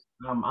into it.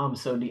 I'm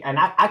so deep, and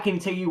I can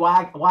tell you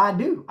why I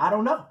do. I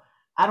don't know.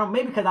 I don't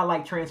maybe because I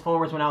like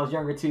Transformers when I was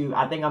younger too.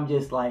 I think I'm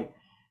just like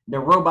the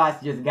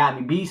robots just got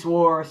me. Beast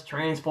Wars,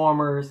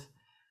 Transformers,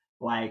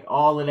 like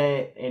all of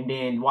that, and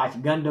then watch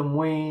Gundam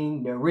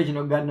Wing, the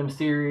original Gundam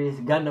series,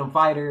 Gundam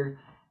Fighter,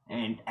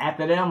 and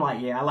after that, I'm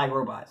like, yeah, I like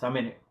robots. I'm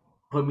in it.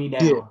 Put me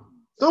Yeah. down.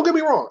 Don't get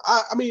me wrong.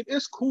 I mean,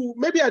 it's cool.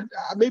 Maybe I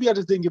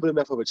just didn't give it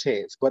enough of a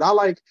chance. But I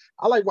like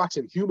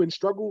watching humans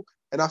struggle,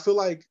 and I feel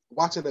like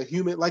watching a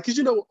human like because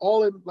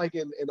all in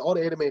all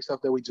the anime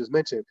stuff that we just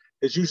mentioned,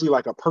 it's usually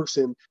like a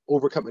person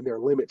overcoming their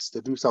limits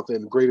to do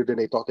something greater than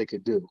they thought they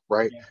could do,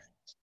 right? Yeah.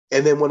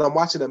 And then when I'm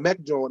watching a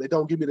mech joint, it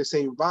don't give me the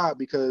same vibe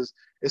because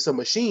it's a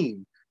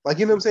machine. Like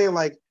you know what I'm saying?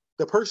 Like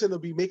the person will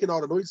be making all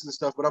the noises and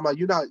stuff, but I'm like,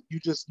 you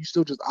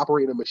still just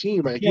operating a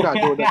machine. Like you're not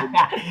doing nothing.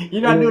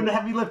 You're not doing And the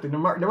heavy lifting. The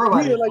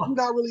robot yeah, is. like you're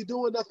not really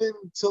doing nothing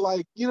to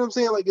like, you know what I'm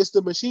saying? Like it's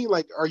the machine.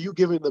 Like, are you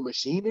giving the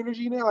machine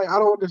energy now? Like I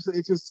don't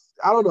understand.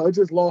 I don't know. It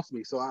just lost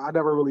me. So I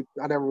never really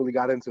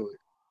got into it.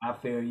 I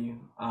feel you.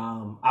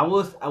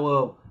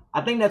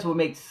 I think that's what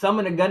makes some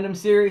of the Gundam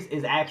series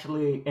is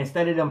actually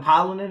instead of them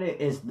piloting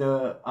it, is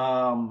they're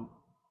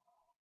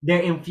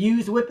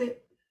infused with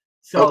it.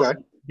 So Okay.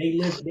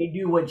 they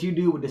do what you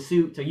do with the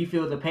suit, so you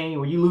feel the pain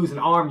when you lose an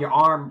arm. Your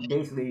arm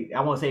basically,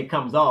 I won't say it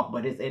comes off,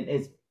 but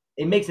it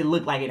makes it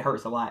look like it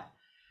hurts a lot.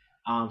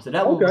 So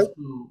that one Okay. was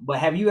cool. But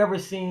have you ever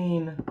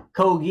seen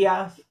Code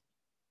Geass?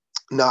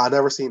 No, I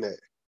never seen that.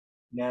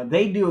 Now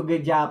they do a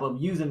good job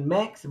of using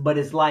mechs, but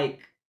it's like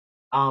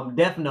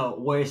Death Note,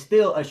 where it's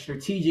still a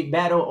strategic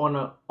battle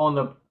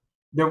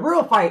the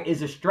real fight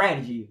is a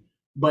strategy,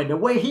 but the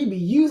way he be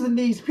using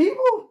these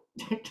people,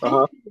 they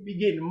Uh-huh. be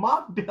getting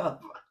mocked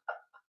up.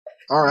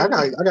 All right,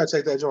 I gotta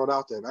check that joint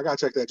out then. I gotta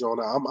check that joint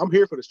out. I'm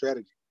here for the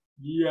strategy.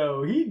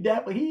 Yo, he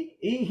definitely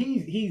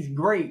he's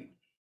great,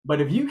 but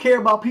if you care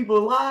about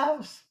people's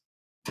lives,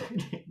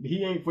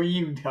 he ain't for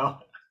you,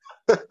 dog.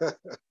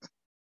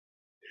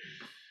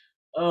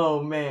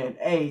 Oh man.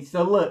 Hey,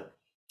 so look,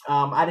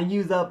 I didn't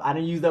use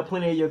up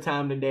plenty of your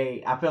time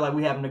today. I feel like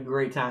we're having a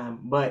great time,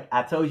 but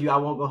I told you I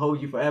won't go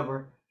hold you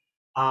forever.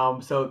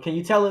 So can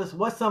you tell us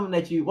what's on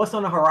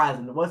the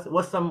horizon?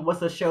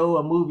 What's a show,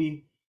 a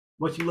movie,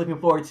 what you looking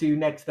forward to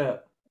next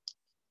up?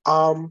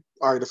 All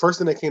right, the first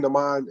thing that came to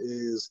mind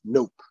is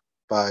Nope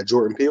by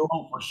Jordan Peele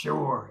Oh, for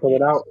sure.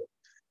 coming out.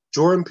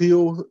 Jordan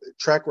Peele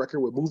track record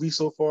with movies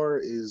so far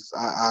is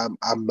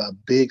I'm a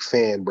big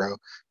fan, bro.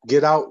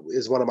 Get Out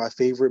is one of my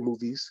favorite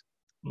movies.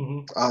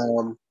 Hmm.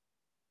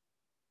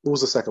 What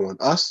was the second one?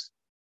 Us.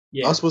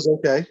 Yeah. Us was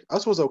okay.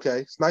 Us was okay.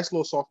 It's a nice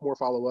little sophomore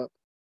follow up.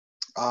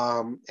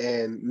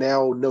 And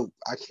now Nope.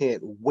 I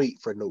can't wait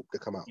for Nope to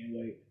come out Can't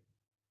wait.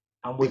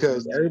 I'm with you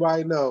because on that.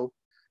 everybody know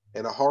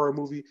in a horror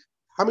movie,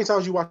 how many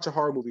times you watch a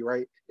horror movie,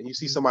 right? And you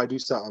see somebody do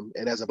something,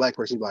 and as a black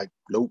person, you're like,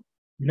 Nope,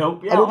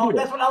 Nope. I Yeah. wouldn't Oh, do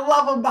that. that's what I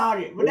love about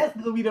it. But Nope. that's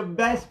gonna be the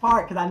best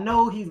part because I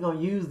know he's gonna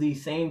use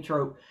these same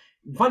tropes.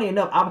 Funny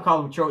enough, I'm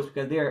calling them tropes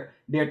because they're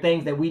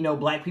things that we know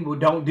black people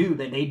don't do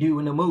that they do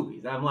in the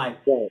movies.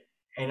 Right.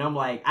 I'm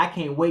like, I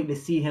can't wait to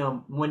see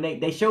him when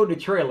they showed the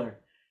trailer,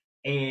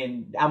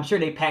 and I'm sure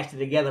they patched it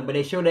together, but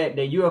they showed that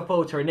the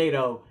UFO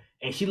tornado,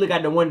 and she looked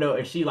out the window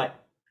and she like,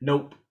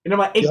 nope. And I'm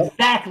like, Yep.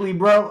 exactly,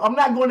 bro. I'm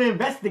not going to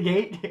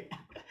investigate.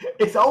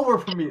 It's over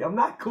for me. I'm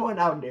not going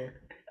out there.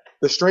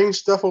 The strange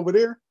stuff over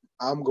there,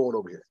 I'm going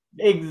over here.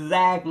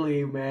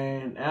 Exactly,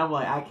 man. And I'm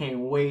like, I can't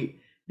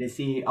wait to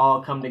see it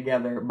all come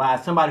together by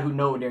somebody who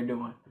know what they're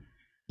doing.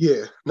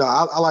 Yeah, no,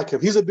 I like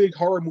him. He's a big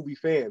horror movie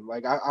fan.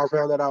 Like I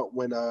found that out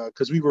when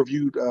because we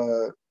reviewed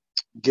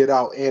Get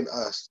Out and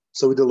Us,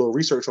 so we did a little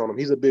research on him.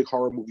 He's a big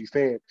horror movie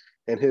fan,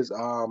 and his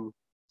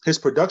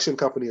production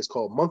company is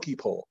called Monkey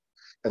Paw.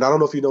 And I don't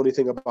know if you know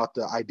anything about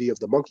the idea of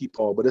the monkey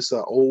paw, but it's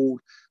an old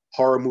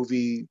horror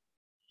movie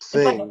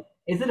It's like, thing.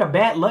 is it a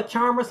bad luck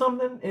charm or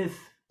something? It's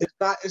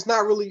It's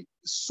not really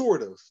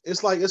sort of.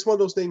 It's like it's one of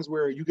those things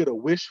where you get a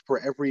wish for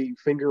every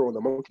finger on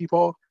the monkey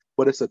paw,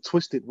 but it's a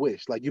twisted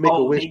wish. Like you make a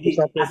oh, wish they for did.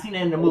 I something seen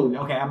that in the movie.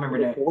 and Okay, I remember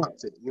it that.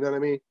 corrupts it. You know what I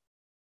mean?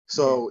 Yeah.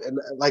 So and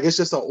like it's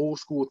just an old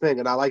school thing,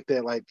 and I like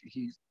that. Like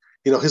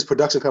his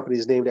production company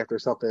is named after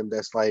something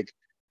that's like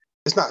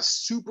it's not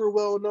super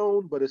well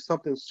known, but it's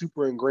something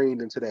super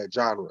ingrained into that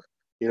genre.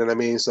 You know what I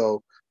mean?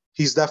 So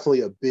he's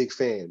definitely a big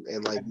fan,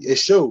 and like it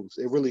shows.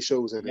 It really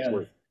shows in his Yes,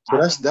 work. So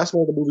I think. that's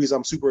one of the movies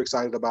I'm super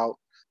excited about.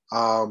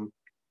 Um,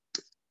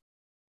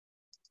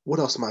 what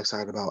else am I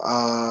excited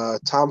about?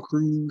 Tom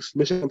Cruise,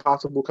 Mission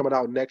Impossible coming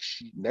out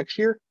next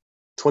year,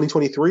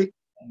 2023,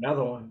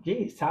 Another one.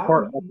 Jeez, Tom, you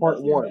part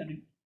lost one.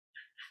 everybody.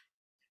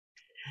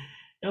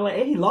 And like,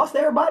 hey, he lost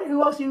everybody.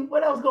 Who else?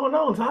 What else going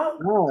on, Tom?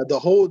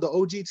 The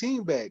OG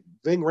team back.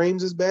 Ving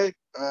Rhames is back.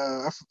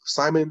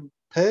 Simon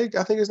Pegg,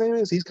 I think his name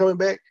is. He's coming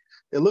back.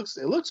 It looks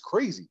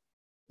crazy.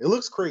 It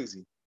looks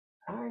crazy.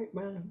 All right,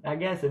 man. I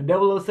guess if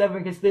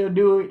 007 can still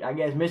do it, I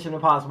guess Mission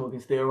Impossible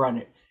can still run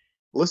it.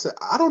 Listen,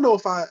 I don't know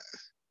if I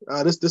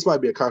this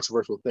might be a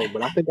controversial thing,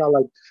 but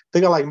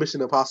I like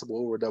Mission Impossible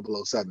over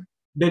 007.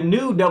 The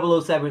new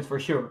 007s for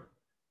sure.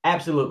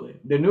 Absolutely.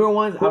 The newer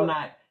ones, I'm Well,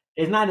 not.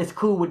 It's not as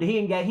cool with he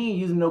ain't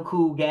using no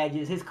cool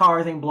gadgets. His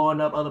cars ain't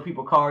blowing up other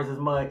people's cars as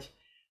much.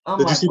 I'm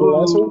did you like, see the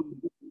last one?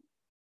 ooh,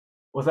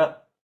 what's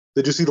up?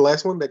 Did you see the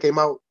last one that came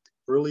out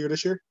earlier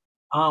this year?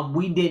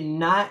 We did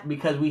not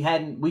because we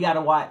hadn't. We got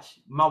to watch.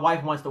 My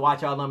wife wants to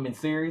watch all of them in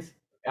series.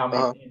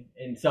 Uh-huh.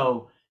 And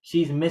so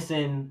she's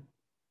missing.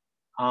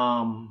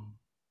 Um,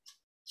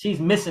 she's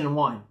missing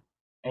one,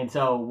 and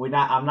so we're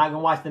not. I'm not gonna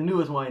watch the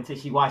newest one until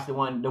she watched the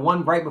one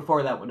right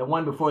before that one. The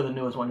one before the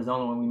newest one is the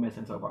only one we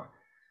missing so far.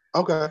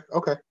 Okay,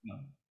 okay.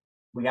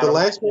 We gotta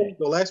watch that.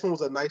 The last one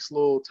was a nice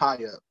little tie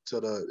up to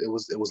it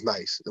was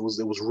nice. It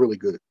was really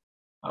good.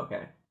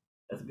 Okay,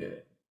 that's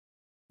good.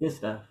 Good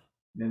stuff.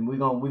 Then we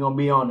gonna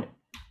be on it.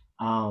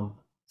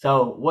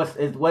 So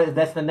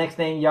that's the next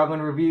thing y'all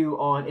gonna review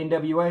on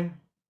NWA?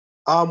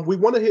 We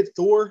want to hit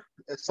Thor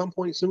at some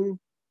point soon,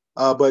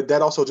 but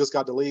that also just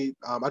got delayed.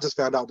 I just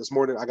found out this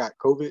morning I got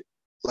COVID,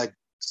 like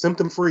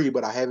symptom free,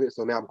 but I have it,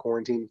 so now I'm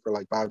quarantined for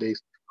like 5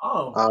 days,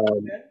 Oh, um,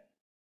 okay.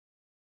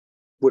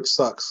 which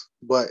sucks.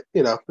 But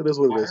you know, it is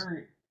what I it is.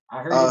 heard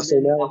I heard it's So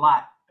been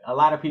now, a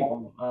lot of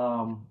people.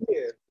 yeah.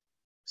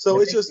 So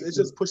The big it's people.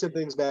 just pushing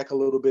things back a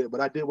little bit.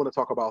 But I did want to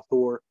talk about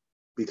Thor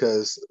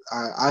because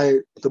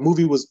the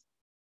movie was.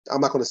 I'm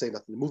not going to say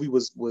nothing. The movie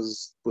was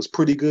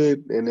pretty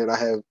good, and then I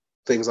have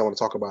things I want to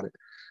talk about it.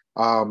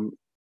 Um,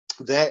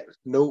 that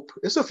Nope.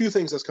 It's a few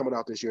things that's coming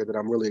out this year that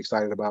I'm really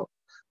excited about.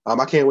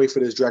 I can't wait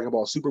for this Dragon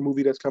Ball Super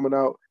movie that's coming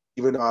out.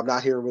 Even though I'm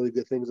not hearing really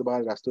good things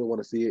about it, I still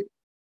want to see it.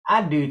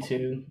 I do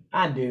too.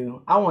 I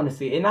do. I want to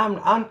see it. And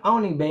I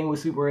don't even bang with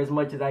Super as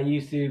much as I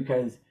used to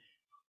because,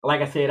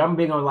 like I said, I'm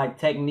big on like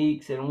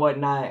techniques and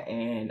whatnot,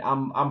 and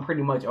I'm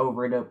pretty much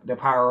over the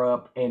power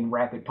up and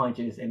rapid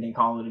punches and then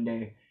call it a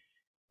day.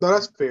 No,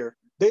 that's fair.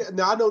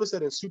 Now I noticed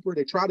that in Super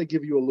they try to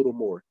give you a little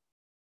more.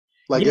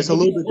 Like Yeah, it's a they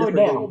little do bit slow it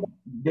different than down.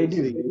 They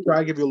AC. do. They try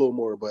to give you a little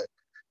more, but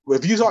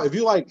if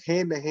you like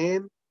hand to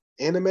hand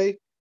anime,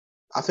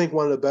 I think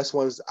one of the best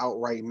ones out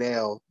right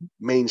now,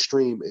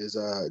 mainstream, is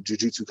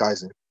Jujutsu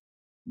Kaisen.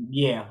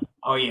 Yeah.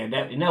 Oh yeah.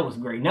 That was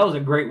great. And that was a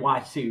great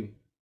watch too.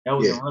 That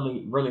was a Yeah,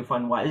 really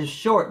fun watch. It's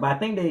short, but I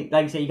think they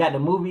like you said you got the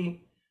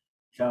movie,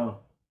 so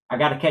I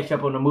got to catch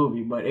up on the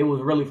movie. But it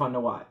was really fun to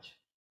watch.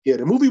 yeah.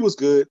 The movie was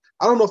good.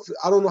 I don't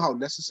know how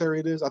necessary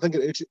it is. I think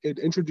it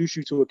introduced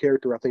you to a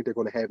character I think they're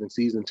going to have in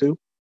season two,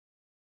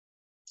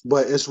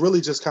 but it's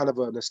really just kind of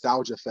a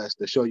nostalgia fest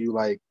to show you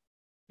like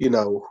you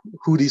know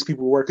who these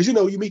people were because you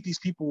know you meet these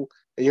people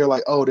and you're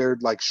like oh they're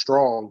like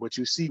strong, but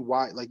you see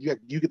why like you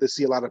get to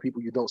see a lot of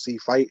people you don't see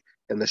fight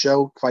in the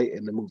show, fight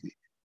in the movie.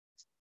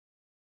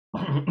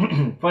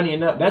 Funny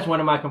enough, that's one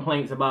of my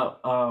complaints about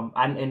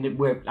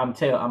I'm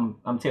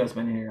tail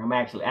spinning here. I'm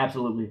actually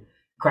absolutely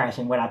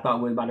crashing what I thought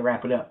we was about to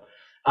wrap it up.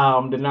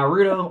 The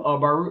Naruto or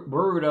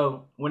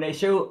Boruto, when they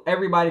show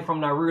everybody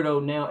from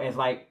Naruto now as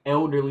like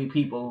elderly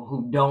people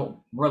who don't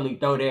really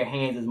throw their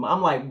hands as much,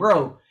 I'm like,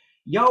 bro,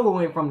 y'all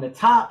went from the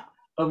top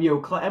of your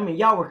class. I mean,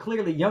 y'all were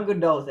clearly young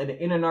adults at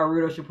the end of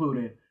Naruto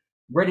Shippuden,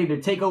 ready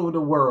to take over the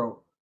world.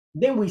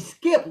 Then we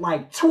skip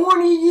like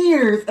 20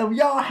 years of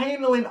y'all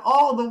handling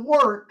all the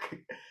work,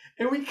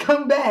 and we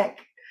come back,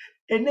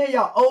 and then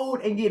y'all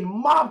old and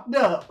getting mopped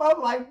up.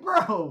 I'm like,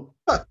 bro,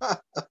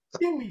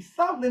 give me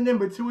something in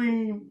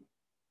between.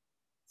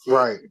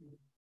 Right.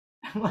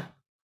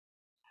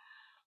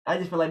 I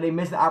just feel like they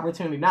missed the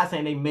opportunity. Not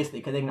saying they missed it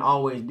because they can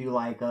always do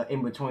like a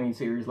in between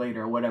series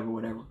later or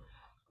whatever.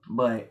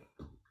 But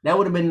that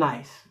would have been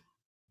nice.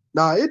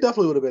 Nah, it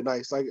definitely would have been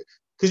nice. Like,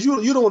 because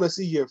you don't want to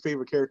see your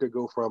favorite character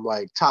go from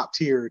like top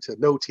tier to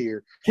no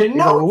tier. To You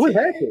know, note, well, what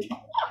happened?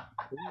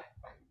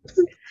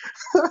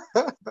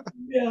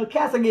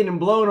 cats are getting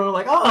blown on.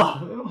 Like,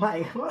 oh,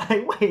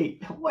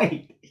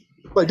 wait.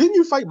 Like, didn't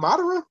you fight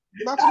Madara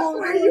not too I long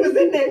swear you was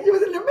in there. You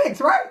was in the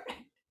mix, right?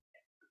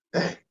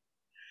 ago?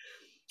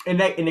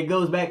 And it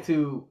goes back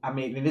to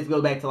and this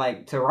goes back to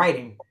like to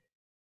writing.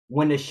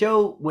 When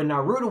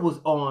Naruto was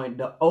on,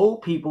 the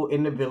old people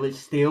in the village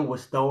still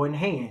was throwing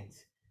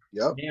hands.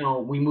 Yep. Now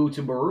we moved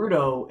to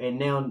Boruto, and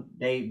now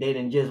they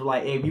didn't just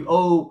like, hey, if you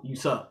old, you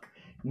suck.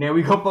 Now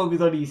we gonna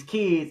focus on these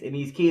kids, and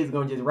these kids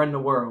gonna just run the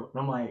world.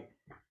 And I'm like,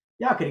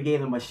 y'all could have gave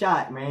them a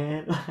shot,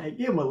 man. Like,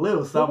 give them a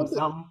little Well,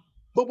 something.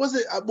 But was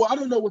it? Well, I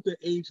don't know what the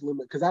age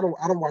limit because I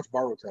don't watch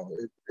Boruto.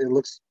 It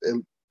looks.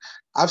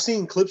 I've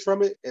seen clips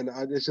from it, and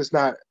it's just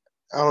not.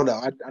 I don't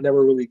know. I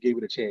never really gave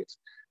it a chance.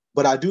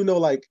 But I do know,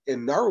 like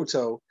in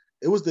Naruto,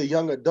 it was the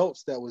young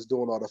adults that was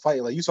doing all the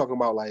fighting. Like you talking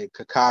about, like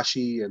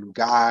Kakashi and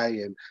Guy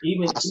and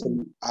Even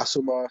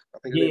Asuma. I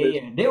think his yeah, name is.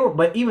 yeah, they were,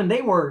 but even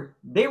they were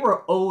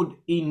old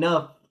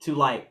enough to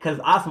like, cause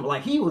Osmo,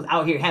 like he was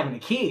out here having a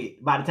kid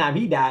by the time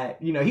he died.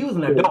 You know, he was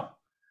an Yeah. adult.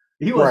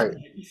 He was Right.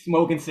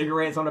 smoking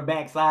cigarettes on the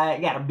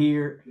backside, got a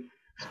beard.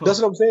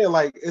 That's what I'm saying.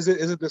 Like, is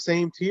it the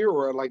same tier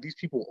or like these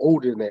people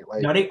older than that?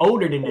 Like, No, they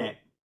older than that.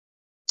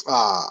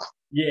 ah,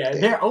 Yeah,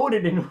 damn. they're older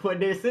than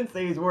what their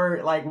senseis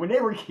were like when they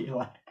were kids.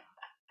 Like,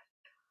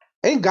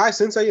 Ain't Guy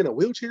Sensei in a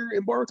wheelchair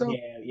in Boruto?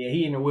 yeah, yeah,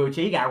 he in a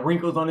wheelchair. He got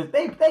wrinkles on his.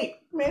 Man,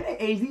 they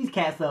age these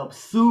cats up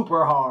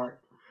super hard.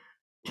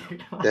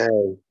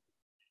 Dang.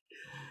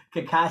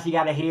 Kakashi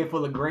got a head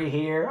full of gray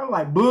hair. I'm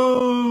like,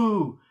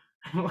 boo.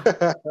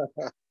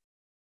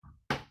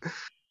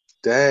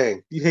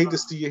 Dang. You hate to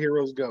see your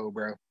heroes go,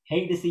 bro.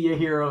 Hate to see your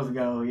heroes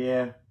go.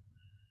 Yeah,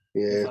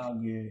 it's Yeah. all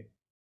good.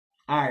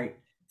 All right.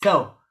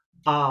 So,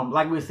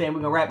 like we were saying, we're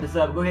gonna wrap this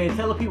up. Go ahead and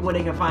tell the people where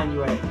they can find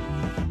you at.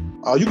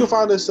 You can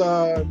find us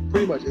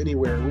pretty much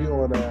anywhere. We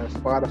on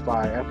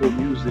Spotify, Apple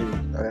Music,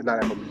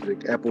 not Apple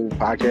Music, Apple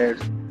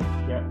Podcasts.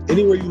 Yeah.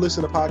 Anywhere you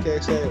listen to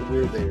podcasts at,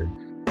 we're there.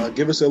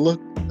 Give us a look.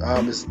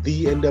 It's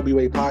the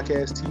NWA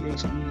Podcast,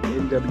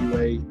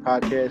 THENWA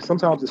Podcast.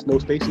 Sometimes it's no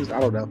spaces. I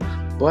don't know,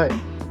 but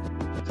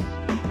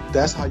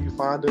that's how you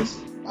find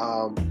us.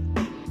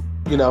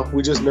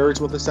 We're just nerds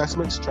with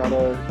assessments, trying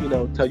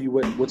to, tell you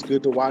what's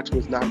good to watch,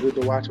 what's not good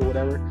to watch, or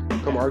whatever.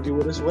 Come argue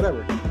with us,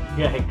 whatever.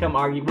 Yeah, come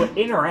argue, but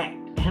interact.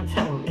 I'm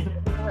telling you.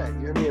 Right. I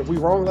mean, if we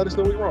wrong, let us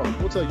know we wrong.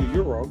 We'll tell you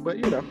you're wrong, but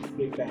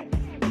Big facts.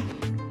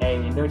 Hey,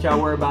 and don't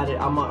y'all worry about it.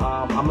 I'm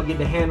gonna get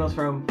the handles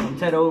from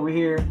Ted over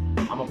here.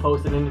 I'm gonna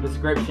post it in the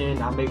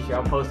description. I'll make sure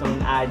I post on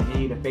the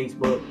IG, the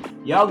Facebook.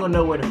 Y'all gonna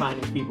know where to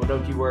find these people.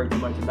 Don't you worry too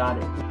much about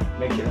it.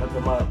 Make sure to hook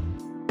them up,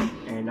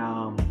 and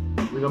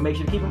we're gonna make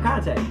sure to keep in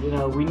contact.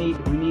 We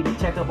need to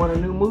check up on a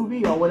new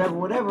movie or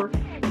whatever.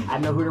 I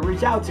know who to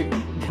reach out to.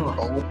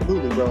 oh,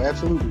 absolutely, bro,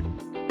 absolutely.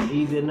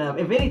 Easy enough.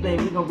 If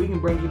anything, we can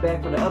bring you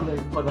back for the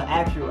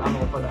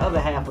other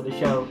half of the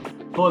show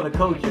for the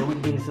culture. We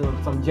can get you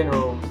some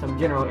general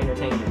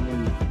entertainment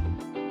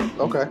news.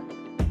 Okay.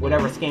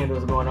 Whatever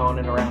scandals going on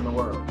and around the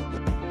world.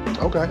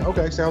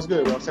 Okay. Sounds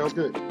good, bro. Sounds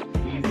good.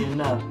 Easy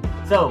enough.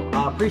 So,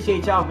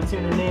 appreciate y'all for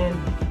tuning in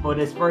for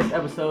this first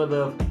episode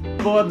of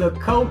For the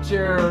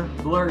Culture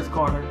Blerds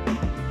Corner.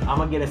 I'm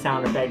gonna get a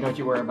sound effect. Don't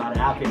you worry about it.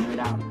 I'll figure it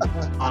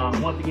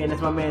out. Once again,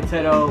 it's my man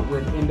Tedo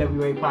with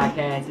NWA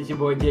Podcast. It's your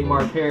boy J.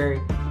 Mark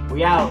Perry.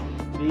 We out.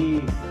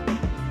 Peace.